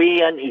going away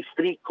into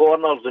street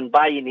corners and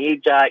buying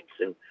Ajax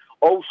and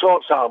all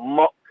sorts of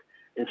muck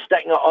and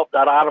sticking it up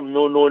their arm,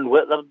 not knowing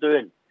what they're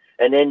doing,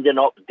 and ending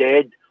up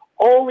dead.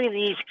 All of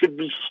these could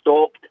be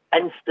stopped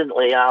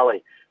instantly,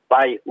 Ali,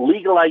 by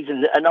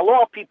legalising. And a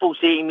lot of people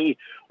say to me,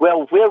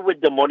 well, where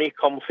would the money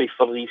come from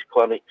for these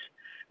clinics?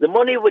 The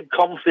money would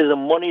come from the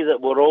money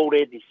that we're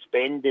already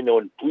spending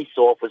on police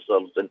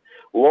officers and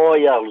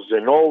lawyers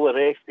and all the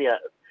rest of it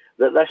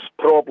that this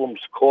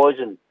problem's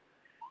causing.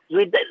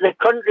 The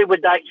country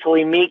would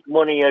actually make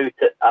money out of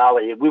it,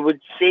 Ali. We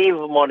would save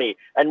money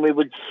and we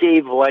would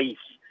save lives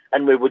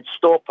and we would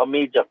stop a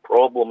major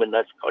problem in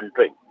this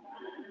country.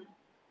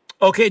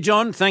 OK,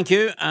 John, thank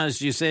you.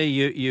 As you say,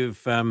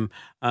 you've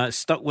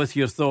stuck with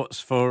your thoughts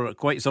for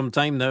quite some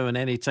time now, and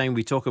any time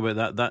we talk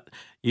about that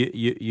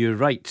you're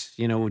right.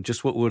 You know,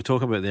 just what we were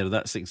talking about there,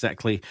 that's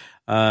exactly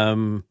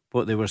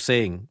what they were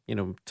saying. You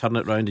know, turn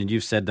it round, and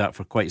you've said that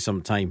for quite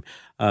some time,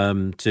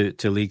 to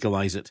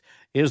legalise it.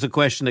 Here's a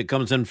question that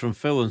comes in from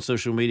Phil on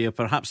social media.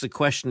 Perhaps the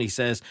question, he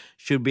says,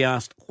 should be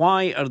asked,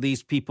 why are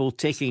these people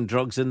taking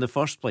drugs in the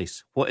first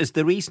place? What is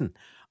the reason?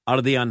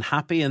 Are they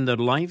unhappy in their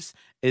lives?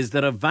 Is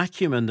there a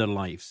vacuum in their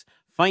lives?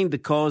 Find the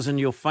cause and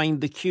you'll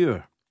find the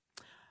cure.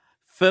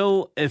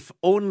 Phil, if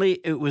only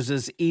it was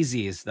as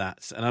easy as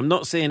that. And I'm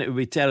not saying it would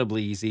be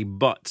terribly easy,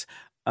 but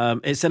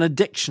it's an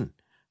addiction.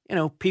 You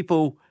know,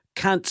 people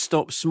can't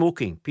stop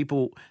smoking.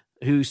 People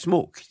who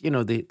smoke, you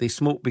know, they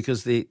smoke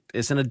because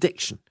it's an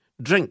addiction.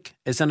 Drink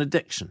is an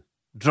addiction.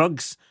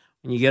 Drugs,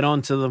 when you get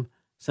onto them,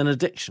 it's an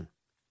addiction.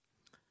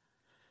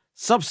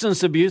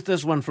 Substance abuse,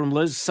 this one from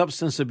Liz.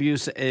 Substance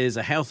abuse is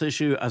a health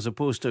issue as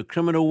opposed to a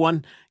criminal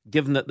one,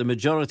 given that the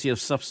majority of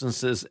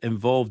substances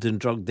involved in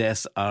drug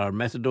deaths are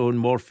methadone,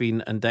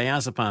 morphine and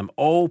diazepam,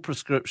 all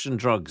prescription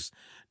drugs,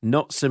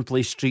 not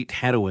simply street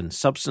heroin.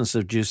 Substance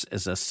abuse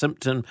is a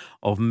symptom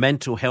of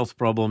mental health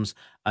problems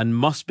and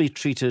must be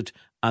treated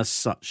as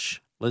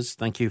such. Liz,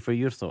 thank you for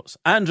your thoughts.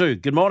 Andrew,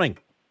 good morning.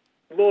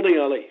 Good morning,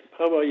 Ali.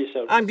 How are you,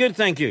 sir? I'm good,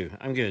 thank you.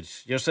 I'm good.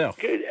 Yourself?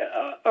 Good.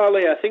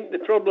 Ali, I think the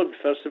problem,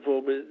 first of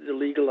all, with the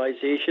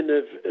legalisation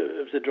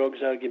of the drugs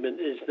argument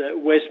is that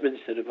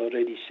Westminster have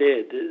already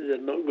said that they're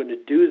not going to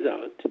do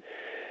that.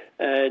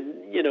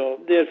 And, you know,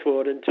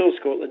 therefore, until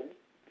Scotland,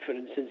 for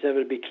instance,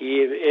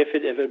 if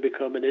it ever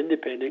become an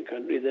independent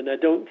country, then I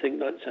don't think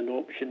that's an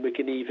option we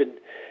can even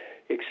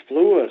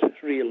explore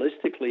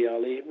realistically,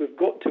 Ali. We've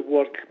got to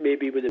work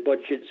maybe with the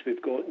budgets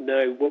we've got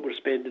now, what we're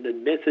spending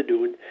in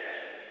methadone,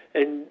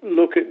 and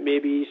look at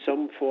maybe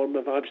some form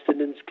of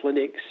abstinence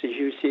clinics, as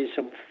you say,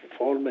 some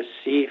form of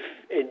safe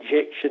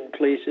injection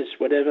places,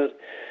 whatever,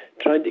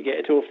 trying to get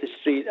it off the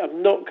street.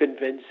 I'm not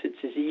convinced it's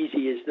as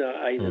easy as that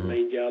either,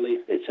 mind you, Ali.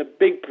 It's a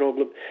big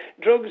problem.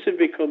 Drugs have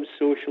become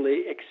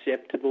socially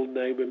acceptable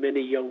now with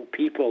many young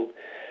people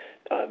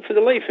For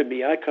the life of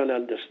me, I can't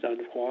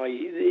understand why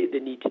they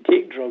need to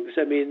take drugs.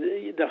 I mean,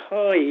 the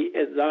high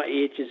at that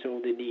age is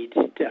all they need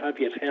to have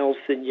your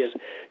health and your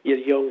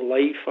young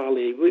life,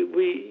 Ali.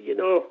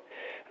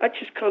 I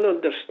just can't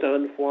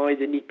understand why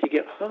they need to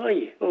get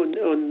high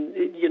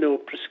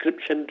on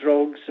prescription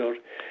drugs or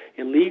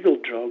illegal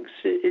drugs.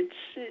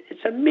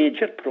 It's a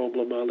major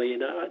problem, Ali,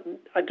 and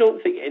I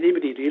don't think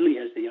anybody really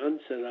has the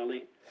answer,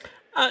 Ali.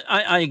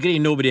 I agree,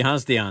 nobody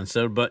has the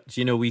answer, but,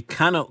 we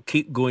cannot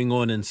keep going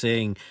on and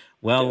saying,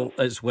 well,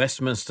 it's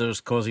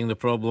Westminster's causing the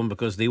problem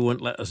because they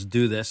won't let us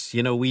do this.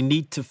 We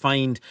need to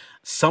find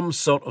some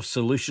sort of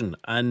solution.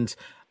 And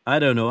I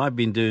don't know, I've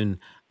been doing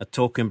a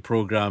talking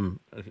programme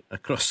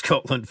across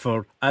Scotland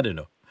for,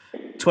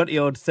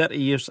 20-odd, 30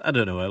 years. I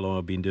don't know how long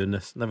I've been doing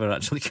this. Never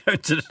actually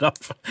counted it up.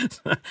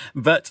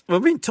 But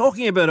we've been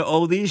talking about it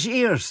all these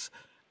years.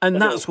 And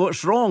that's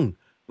what's wrong.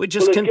 We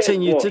just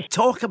continue to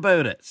talk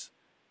about it.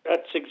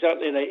 That's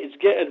exactly right. It's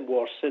getting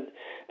worse.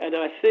 And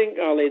I think,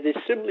 Ali, they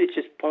simply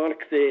just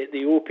park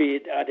the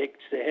opiate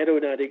addicts, the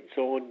heroin addicts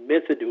on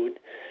methadone.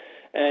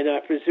 And I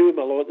presume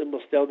a lot of them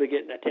will still be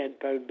getting a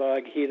 £10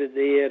 bag here and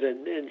there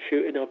and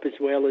shooting up as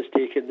well as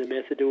taking the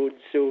methadone.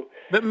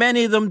 But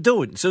many of them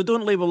don't. So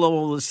don't label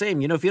all the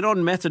same. If you're on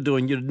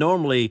methadone, you're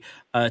normally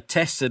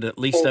tested at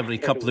least every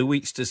couple of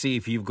weeks to see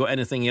if you've got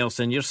anything else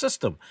in your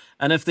system.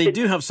 And if they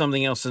do have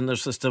something else in their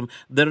system,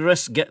 they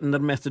risk getting their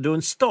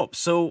methadone stopped.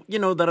 So,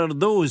 there are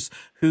those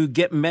who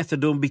get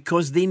methadone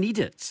because they need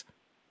it.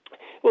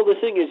 Well, the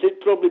thing is,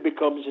 it probably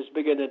becomes as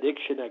big an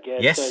addiction, I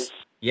guess, as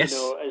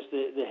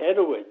the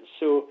heroin.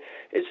 So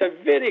it's a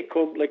very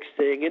complex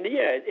thing. And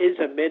yeah, it is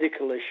a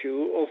medical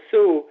issue,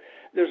 although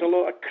there's a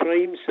lot of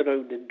crime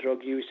surrounding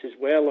drug use as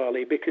well,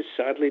 Ali, because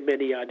sadly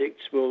many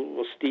addicts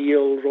will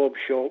steal, rob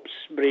shops,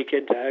 break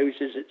into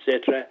houses,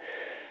 etc.,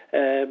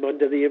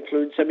 under the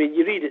influence. I mean,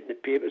 you read it in the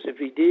papers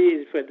every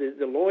day where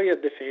the lawyer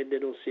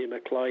defending will say my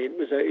client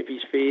was out of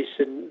his face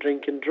and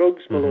drinking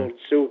drugs, my lord.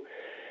 So,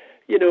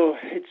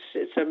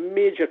 it's a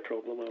major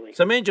problem, Ali. It's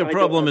a major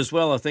problem as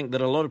well. I think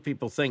that a lot of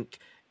people think,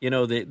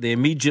 they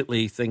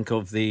immediately think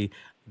of the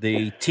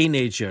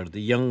teenager,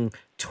 the young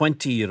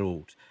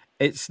 20-year-old.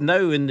 It's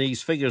now in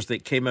these figures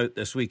that came out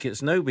this week.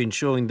 It's now been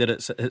showing that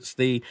it's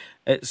the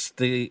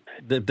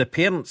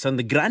parents and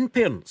the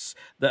grandparents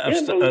that are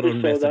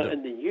on methadone. That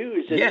in the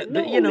news. And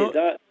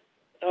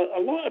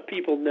a lot of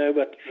people now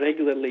are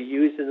regularly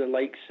using the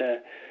likes of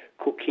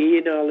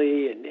cocaine,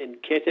 Ali, and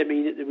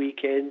ketamine at the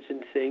weekends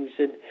and things.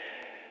 And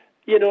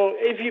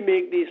if you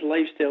make these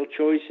lifestyle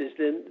choices,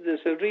 then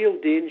there's a real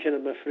danger,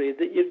 I'm afraid,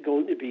 that you're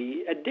going to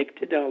be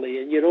addicted,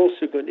 Ali, and you're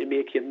also going to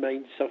make your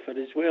mind suffer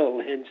as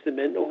well, hence the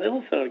mental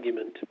health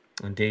argument.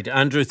 Indeed.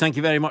 Andrew, thank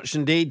you very much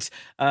indeed.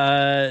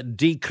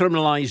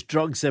 Decriminalise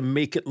drugs and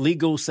make it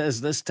legal,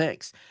 says this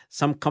text.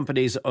 Some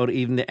companies or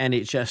even the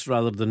NHS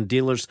rather than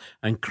dealers,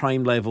 and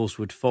crime levels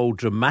would fall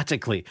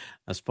dramatically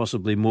as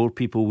possibly more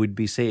people would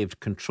be saved.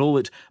 Control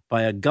it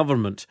by a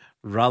government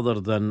rather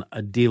than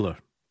a dealer.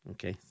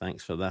 Okay,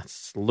 thanks for that.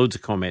 Loads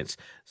of comments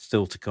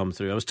still to come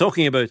through. I was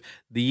talking about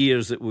the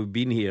years that we've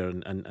been here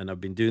and I've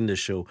been doing this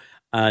show,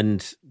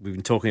 and we've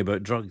been talking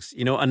about drugs.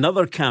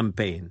 Another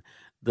campaign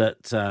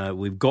that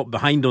we've got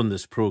behind on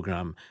this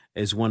programme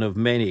is one of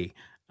many,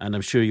 and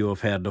I'm sure you have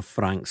heard of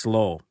Frank's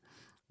Law.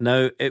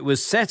 Now, it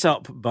was set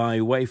up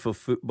by wife of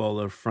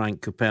footballer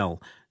Frank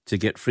Coupel to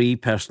get free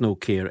personal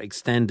care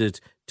extended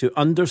to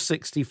under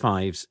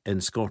 65s in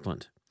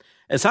Scotland.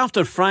 It's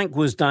after Frank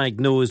was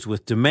diagnosed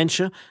with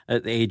dementia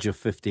at the age of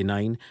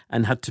 59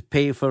 and had to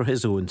pay for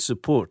his own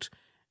support.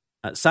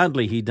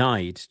 Sadly, he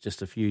died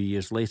just a few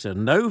years later.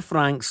 Now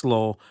Frank's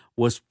Law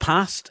was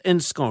passed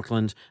in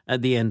Scotland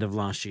at the end of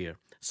last year,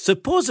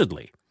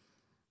 supposedly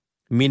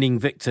meaning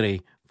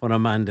victory for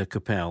Amanda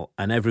Coupel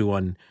and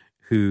everyone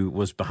who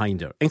was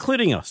behind her,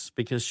 including us,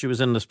 because she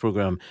was in this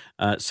programme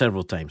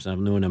several times. I've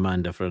known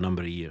Amanda for a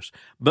number of years.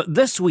 But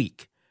this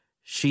week,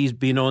 she's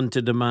been on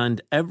to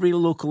demand every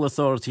local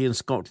authority in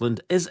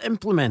Scotland is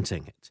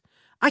implementing it.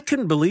 I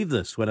couldn't believe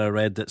this when I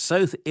read that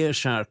South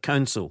Ayrshire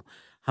Council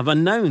have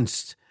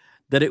announced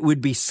that it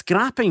would be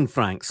scrapping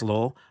Frank's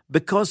Law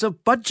because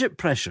of budget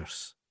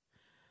pressures.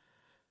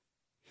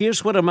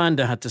 Here's what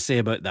Amanda had to say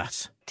about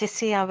that. To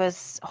say I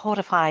was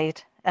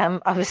horrified.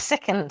 I was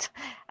sickened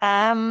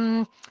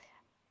and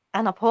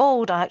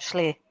appalled,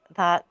 actually,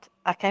 that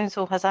a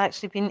council has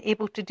actually been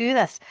able to do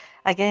this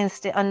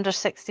against the under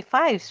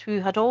 65s who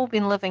had all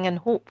been living in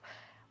hope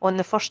on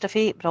the 1st of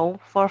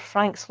April for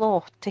Frank's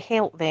Law to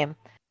help them.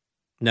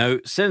 Now,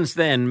 since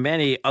then,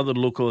 many other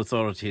local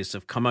authorities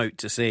have come out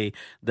to say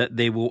that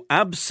they will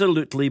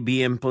absolutely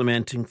be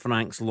implementing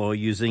Frank's Law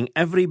using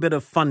every bit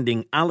of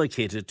funding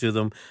allocated to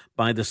them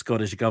by the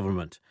Scottish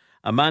Government.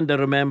 Amanda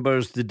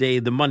remembers the day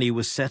the money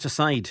was set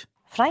aside.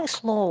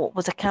 Frank's Law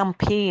was a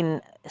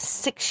campaign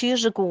 6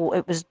 years ago.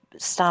 It was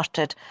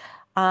started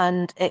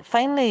and it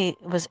finally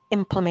was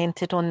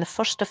implemented on the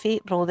 1st of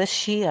April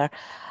this year.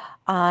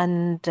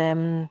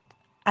 And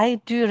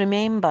I do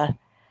remember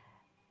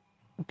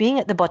being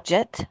at the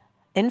budget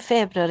in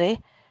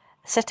February,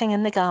 sitting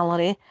in the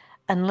gallery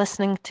and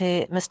listening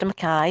to Mr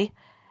Mackay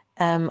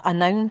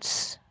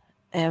announce,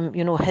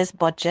 his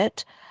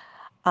budget,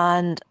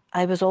 and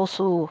I was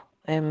also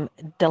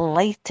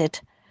delighted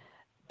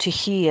to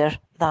hear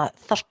that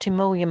 £30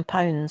 million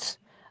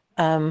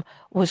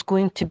was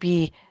going to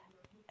be,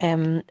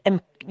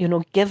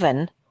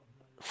 given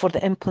for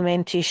the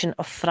implementation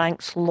of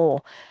Frank's Law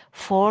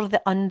for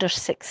the under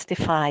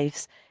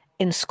 65s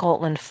in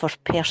Scotland for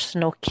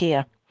personal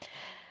care.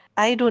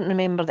 I don't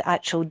remember the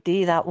actual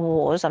day that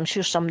was. I'm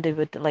sure somebody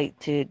would like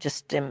to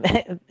just, tell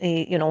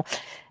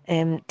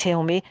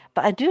me.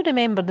 But I do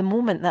remember the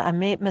moment that I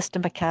met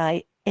Mr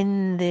Mackay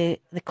in the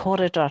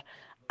corridor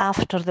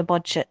after the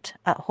budget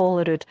at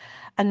Holyrood,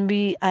 and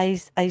I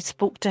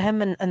spoke to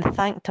him and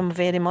thanked him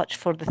very much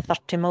for the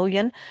 30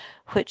 million,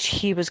 which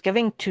he was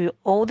giving to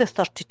all the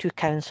 32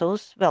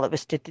 councils. Well, it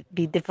was to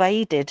be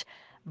divided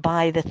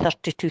by the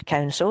 32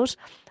 councils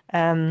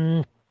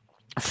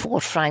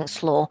for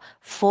Frank's Law,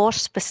 for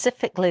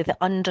specifically the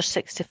under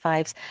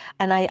 65s.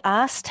 And I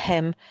asked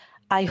him,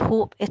 I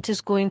hope it is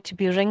going to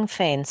be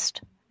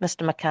ring-fenced,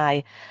 Mr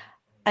Mackay.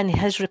 And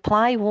his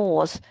reply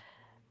was,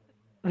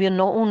 we're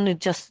not only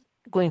just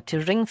going to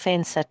ring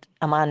fence it,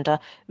 Amanda,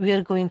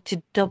 we're going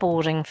to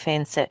double ring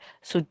fence it.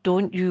 So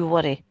don't you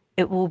worry.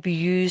 It will be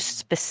used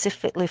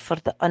specifically for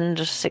the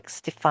under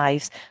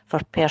 65s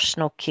for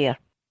personal care.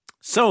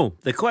 So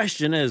the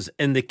question is,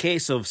 in the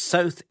case of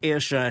South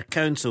Ayrshire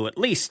Council at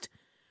least,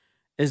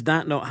 is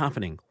that not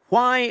happening?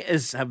 Why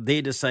have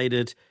they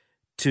decided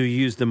to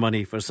use the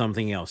money for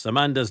something else?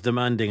 Amanda's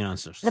demanding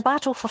answers. The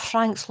battle for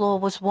Frank's Law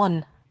was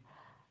won.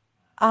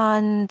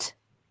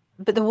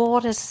 But the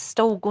war is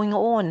still going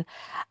on,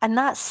 and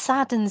that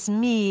saddens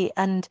me,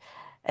 and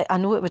I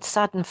know it would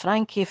sadden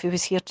Frankie if he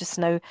was here just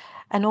now,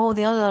 and all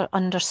the other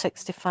under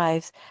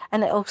 65s,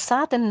 and it'll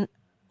sadden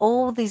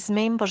all these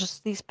members,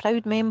 these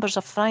proud members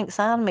of Frank's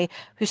Army,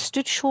 who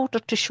stood shoulder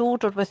to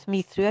shoulder with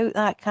me throughout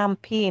that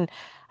campaign,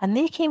 and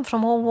they came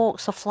from all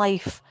walks of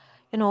life,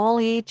 all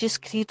ages,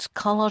 creeds,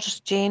 colours,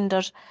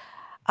 genders,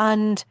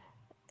 and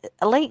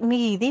like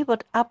me, they were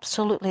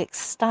absolutely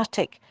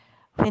ecstatic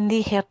when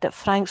they heard that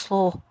Frank's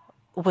Law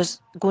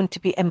was going to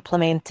be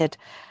implemented.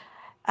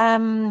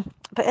 But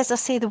as I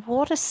say, the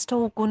war is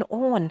still going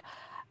on,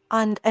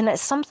 and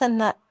it's something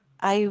that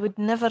I would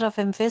never have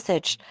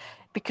envisaged,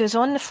 because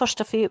on the 1st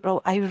of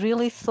April, I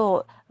really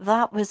thought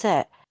that was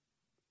it.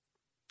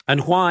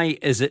 And why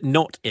is it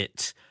not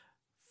it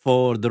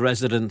for the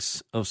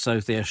residents of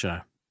South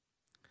Ayrshire?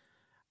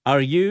 Are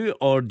you,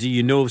 or do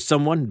you know of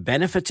someone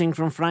benefiting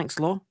from Frank's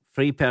Law,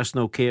 free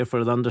personal care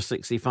for the under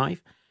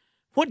 65?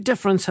 What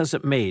difference has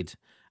it made?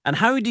 And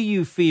how do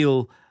you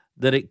feel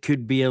that it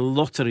could be a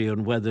lottery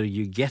on whether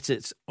you get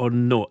it or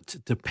not,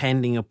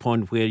 depending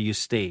upon where you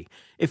stay?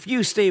 If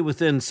you stay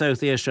within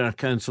South Ayrshire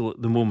Council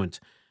at the moment,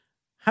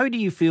 how do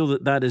you feel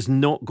that is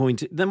not going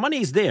to... The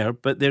money's there,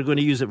 but they're going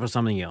to use it for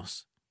something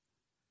else.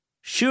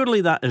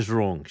 Surely that is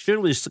wrong.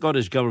 Surely the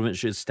Scottish Government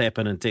should step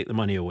in and take the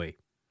money away.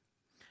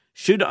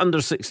 Should under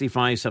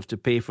 65s have to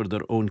pay for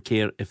their own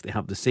care if they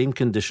have the same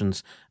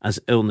conditions as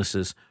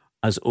illnesses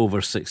as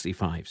over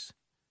 65s?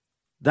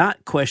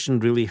 That question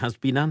really has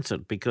been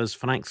answered because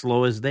Frank's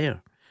Law is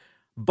there.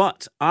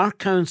 But are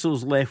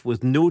councils left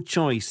with no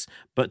choice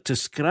but to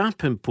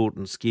scrap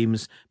important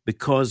schemes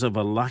because of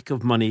a lack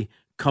of money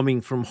coming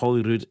from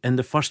Holyrood in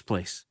the first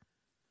place?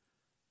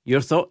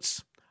 Your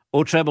thoughts?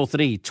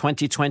 0333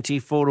 2020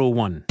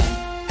 401.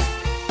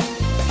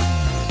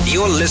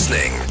 You're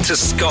listening to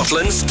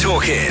Scotland's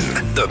Talkin',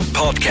 the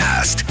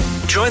podcast.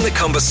 Join the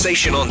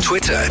conversation on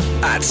Twitter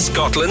at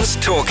Scotland's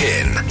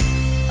Talkin'.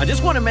 I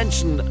just want to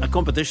mention a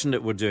competition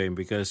that we're doing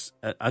because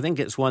I think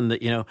it's one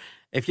that,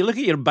 if you look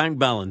at your bank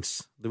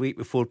balance the week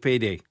before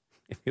payday,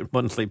 if you're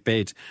monthly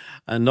paid,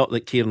 and not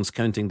that Kieran's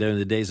counting down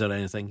the days or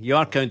anything. You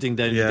are counting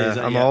down the days.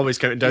 I'm always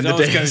counting down the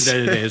days. Counting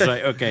down the days,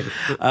 right, okay.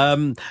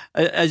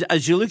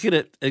 As you look at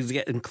it, it's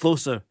getting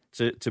closer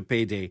to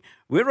payday.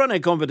 We're running a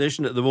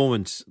competition at the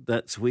moment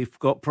that we've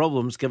got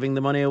problems giving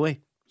the money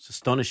away. It's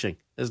astonishing,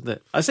 isn't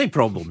it? I say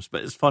problems,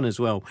 but it's fun as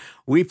well.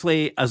 We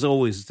play, as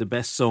always, the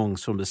best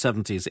songs from the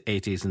 70s,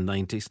 80s and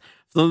 90s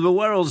from the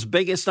world's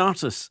biggest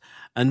artists.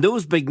 And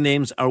those big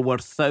names are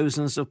worth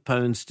thousands of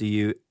pounds to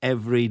you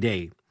every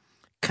day.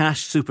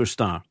 Cash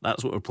Superstar,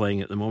 that's what we're playing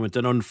at the moment.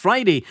 And on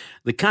Friday,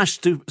 the Cash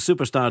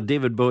Superstar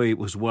David Bowie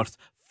was worth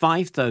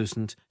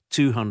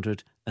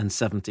 £5,270.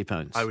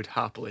 I would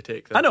happily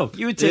take that. I know,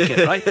 you would take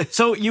it, right?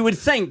 So you would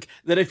think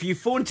that if you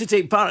phone to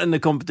take part in the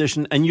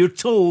competition and you're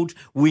told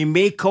we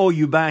may call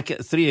you back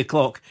at 3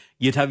 o'clock,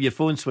 you'd have your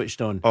phone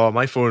switched on. Oh,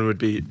 my phone would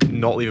be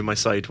not leaving my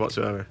side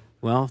whatsoever.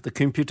 Well, the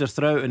computer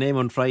threw out a name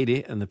on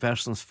Friday and the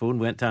person's phone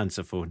went to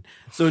answer phone.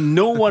 So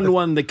no one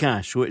won the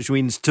cash, which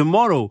means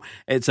tomorrow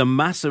it's a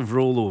massive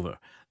rollover.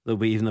 There'll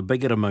be even a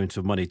bigger amount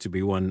of money to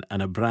be won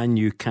and a brand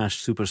new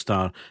Cash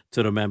Superstar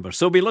to remember.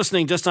 So be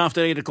listening just after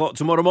 8 o'clock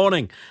tomorrow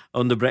morning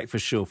on The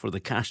Breakfast Show for the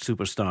Cash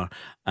Superstar,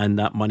 and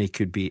that money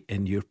could be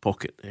in your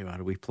pocket. There are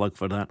a wee plug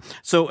for that.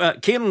 So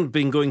Kieran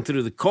been going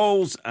through the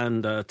calls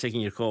and taking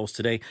your calls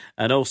today,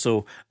 and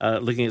also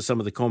looking at some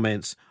of the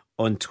comments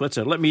on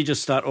Twitter. Let me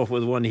just start off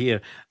with one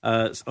here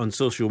on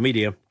social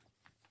media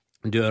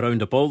and do a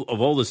roundup of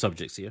all the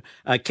subjects here.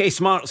 K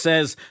Smart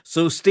says,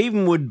 so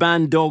Stephen would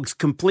ban dogs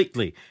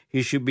completely.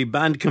 He should be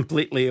banned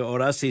completely,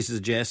 or as he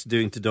suggests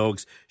doing to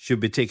dogs,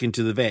 should be taken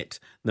to the vet.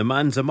 The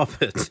man's a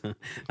muppet.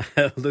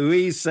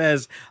 Louise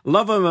says,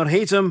 love him or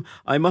hate him,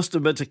 I must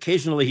admit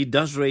occasionally he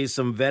does raise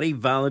some very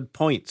valid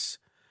points.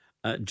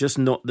 Just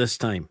not this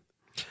time.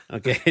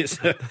 Okay,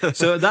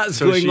 so that's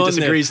so going she on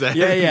disagrees there.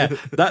 there. Yeah,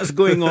 that's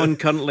going on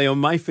currently on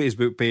my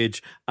Facebook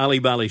page, Ali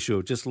Bally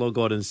Show. Just log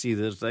on and see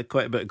there's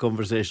quite a bit of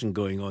conversation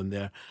going on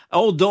there.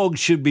 All dogs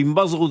should be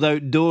muzzled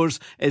outdoors.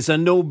 It's a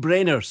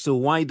no-brainer, so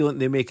why don't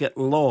they make it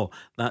law?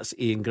 That's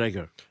Ian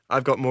Gregor.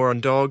 I've got more on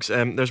dogs.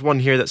 There's one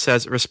here that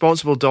says,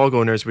 responsible dog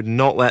owners would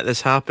not let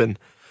this happen.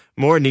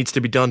 More needs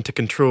to be done to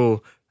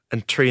control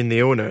and train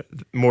the owner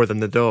more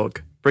than the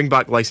dog. Bring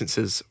back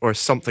licenses or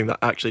something that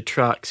actually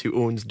tracks who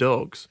owns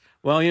dogs.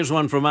 Well, here's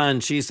one from Anne.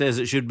 She says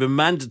it should be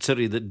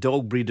mandatory that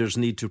dog breeders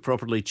need to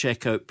properly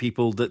check out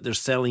people that they're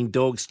selling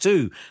dogs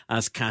to,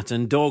 as cat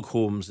and dog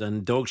homes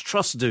and Dogs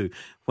Trust do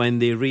when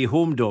they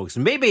rehome dogs.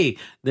 Maybe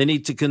they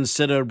need to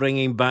consider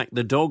bringing back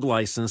the dog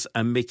licence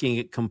and making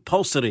it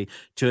compulsory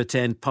to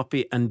attend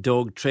puppy and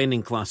dog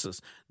training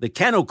classes. The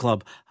Kennel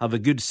Club have a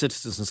good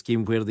citizen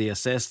scheme where they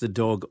assess the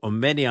dog on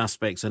many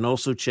aspects and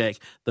also check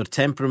their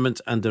temperament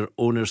and their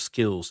owner's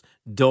skills.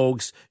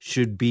 Dogs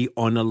should be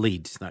on a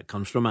lead. That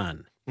comes from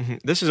Anne. Mm-hmm.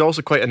 This is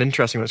also quite an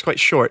interesting one. It's quite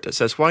short. It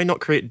says, why not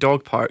create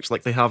dog parks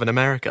like they have in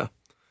America?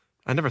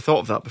 I never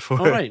thought of that before.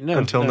 All right, no,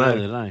 until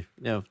no,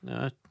 now.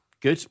 No,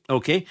 good.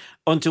 Okay,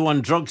 on to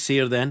on drugs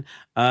here then.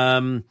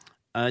 And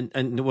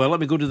well, let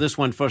me go to this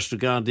one first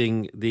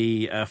regarding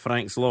the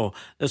Frank's Law.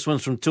 This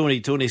one's from Tony.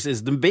 Tony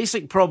says, the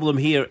basic problem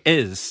here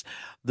is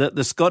that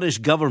the Scottish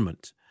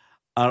government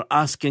are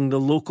asking the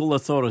local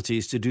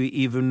authorities to do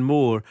even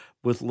more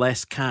with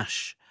less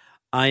cash.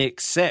 I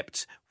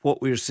accept what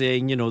we're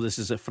saying, this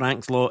is a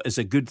Frank's Law, is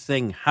a good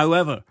thing.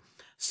 However,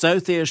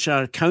 South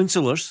Ayrshire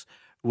councillors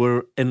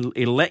were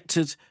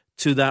elected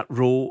to that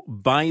role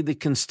by the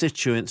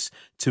constituents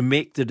to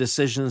make the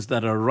decisions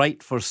that are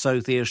right for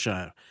South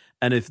Ayrshire.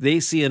 And if they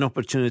see an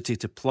opportunity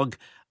to plug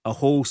a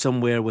hole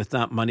somewhere with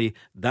that money,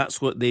 that's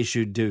what they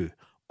should do.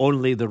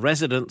 Only the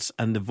residents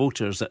and the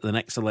voters at the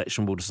next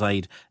election will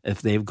decide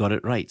if they've got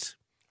it right.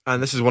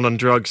 And this is one on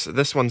drugs.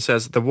 This one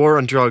says, the war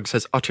on drugs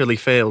has utterly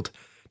failed.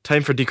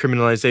 Time for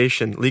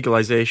decriminalisation,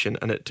 legalisation,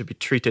 and it to be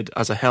treated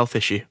as a health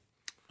issue.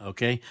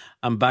 Okay,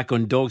 I'm back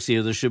on dogs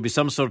here. There should be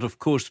some sort of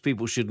course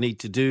people should need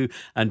to do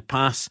and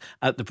pass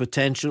at the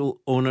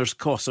potential owner's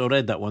cost. I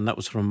read that one. That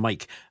was from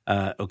Mike.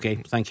 Okay,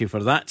 thank you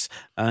for that.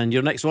 And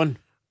your next one?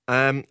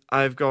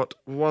 I've got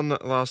one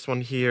last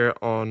one here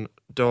on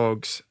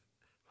dogs.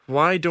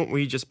 Why don't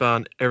we just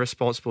ban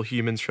irresponsible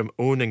humans from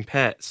owning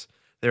pets?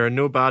 There are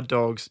no bad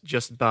dogs,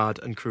 just bad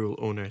and cruel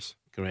owners.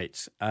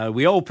 Great.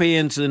 We all pay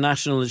into the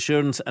national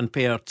insurance and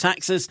pay our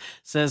taxes,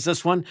 says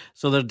this one.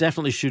 So there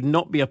definitely should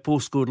not be a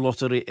postcode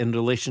lottery in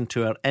relation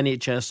to our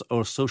NHS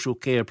or social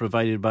care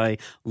provided by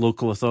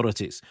local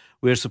authorities.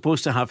 We're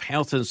supposed to have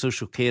health and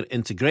social care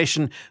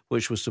integration,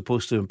 which was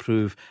supposed to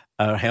improve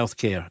our health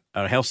care.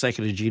 Our Health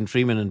Secretary Jean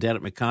Freeman and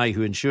Derek Mackay,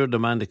 who ensured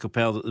Amanda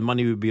Coppell that the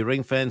money would be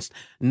ring-fenced,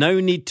 now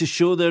need to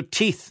show their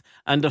teeth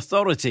and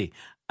authority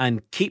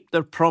and keep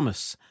their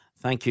promise.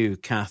 Thank you,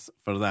 Kath,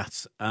 for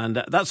that.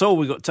 And that's all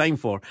we've got time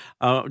for.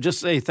 Just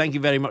say thank you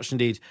very much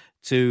indeed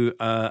to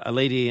a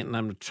lady, and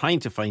I'm trying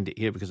to find it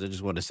here because I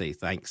just want to say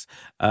thanks.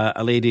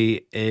 A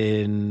lady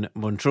in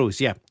Montrose,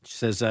 yeah. She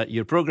says,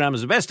 your programme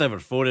is the best ever.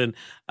 Phone in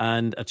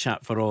and a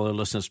chat for all our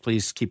listeners.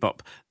 Please keep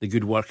up the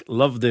good work.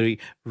 Love the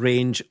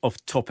range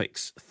of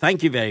topics.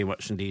 Thank you very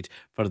much indeed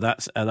for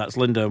that. That's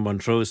Linda in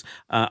Montrose.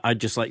 I'd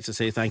just like to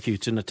say thank you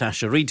to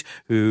Natasha Reid,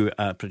 who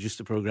produced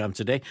the programme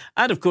today.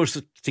 And of course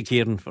to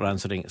Kieran for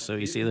answering it. So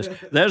you see,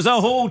 there's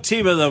a whole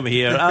team of them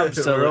here.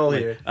 Absolutely. We're all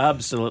here.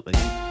 Absolutely.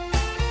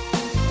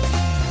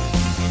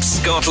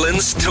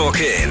 Scotland's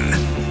Talkin',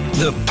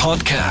 the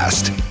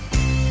podcast.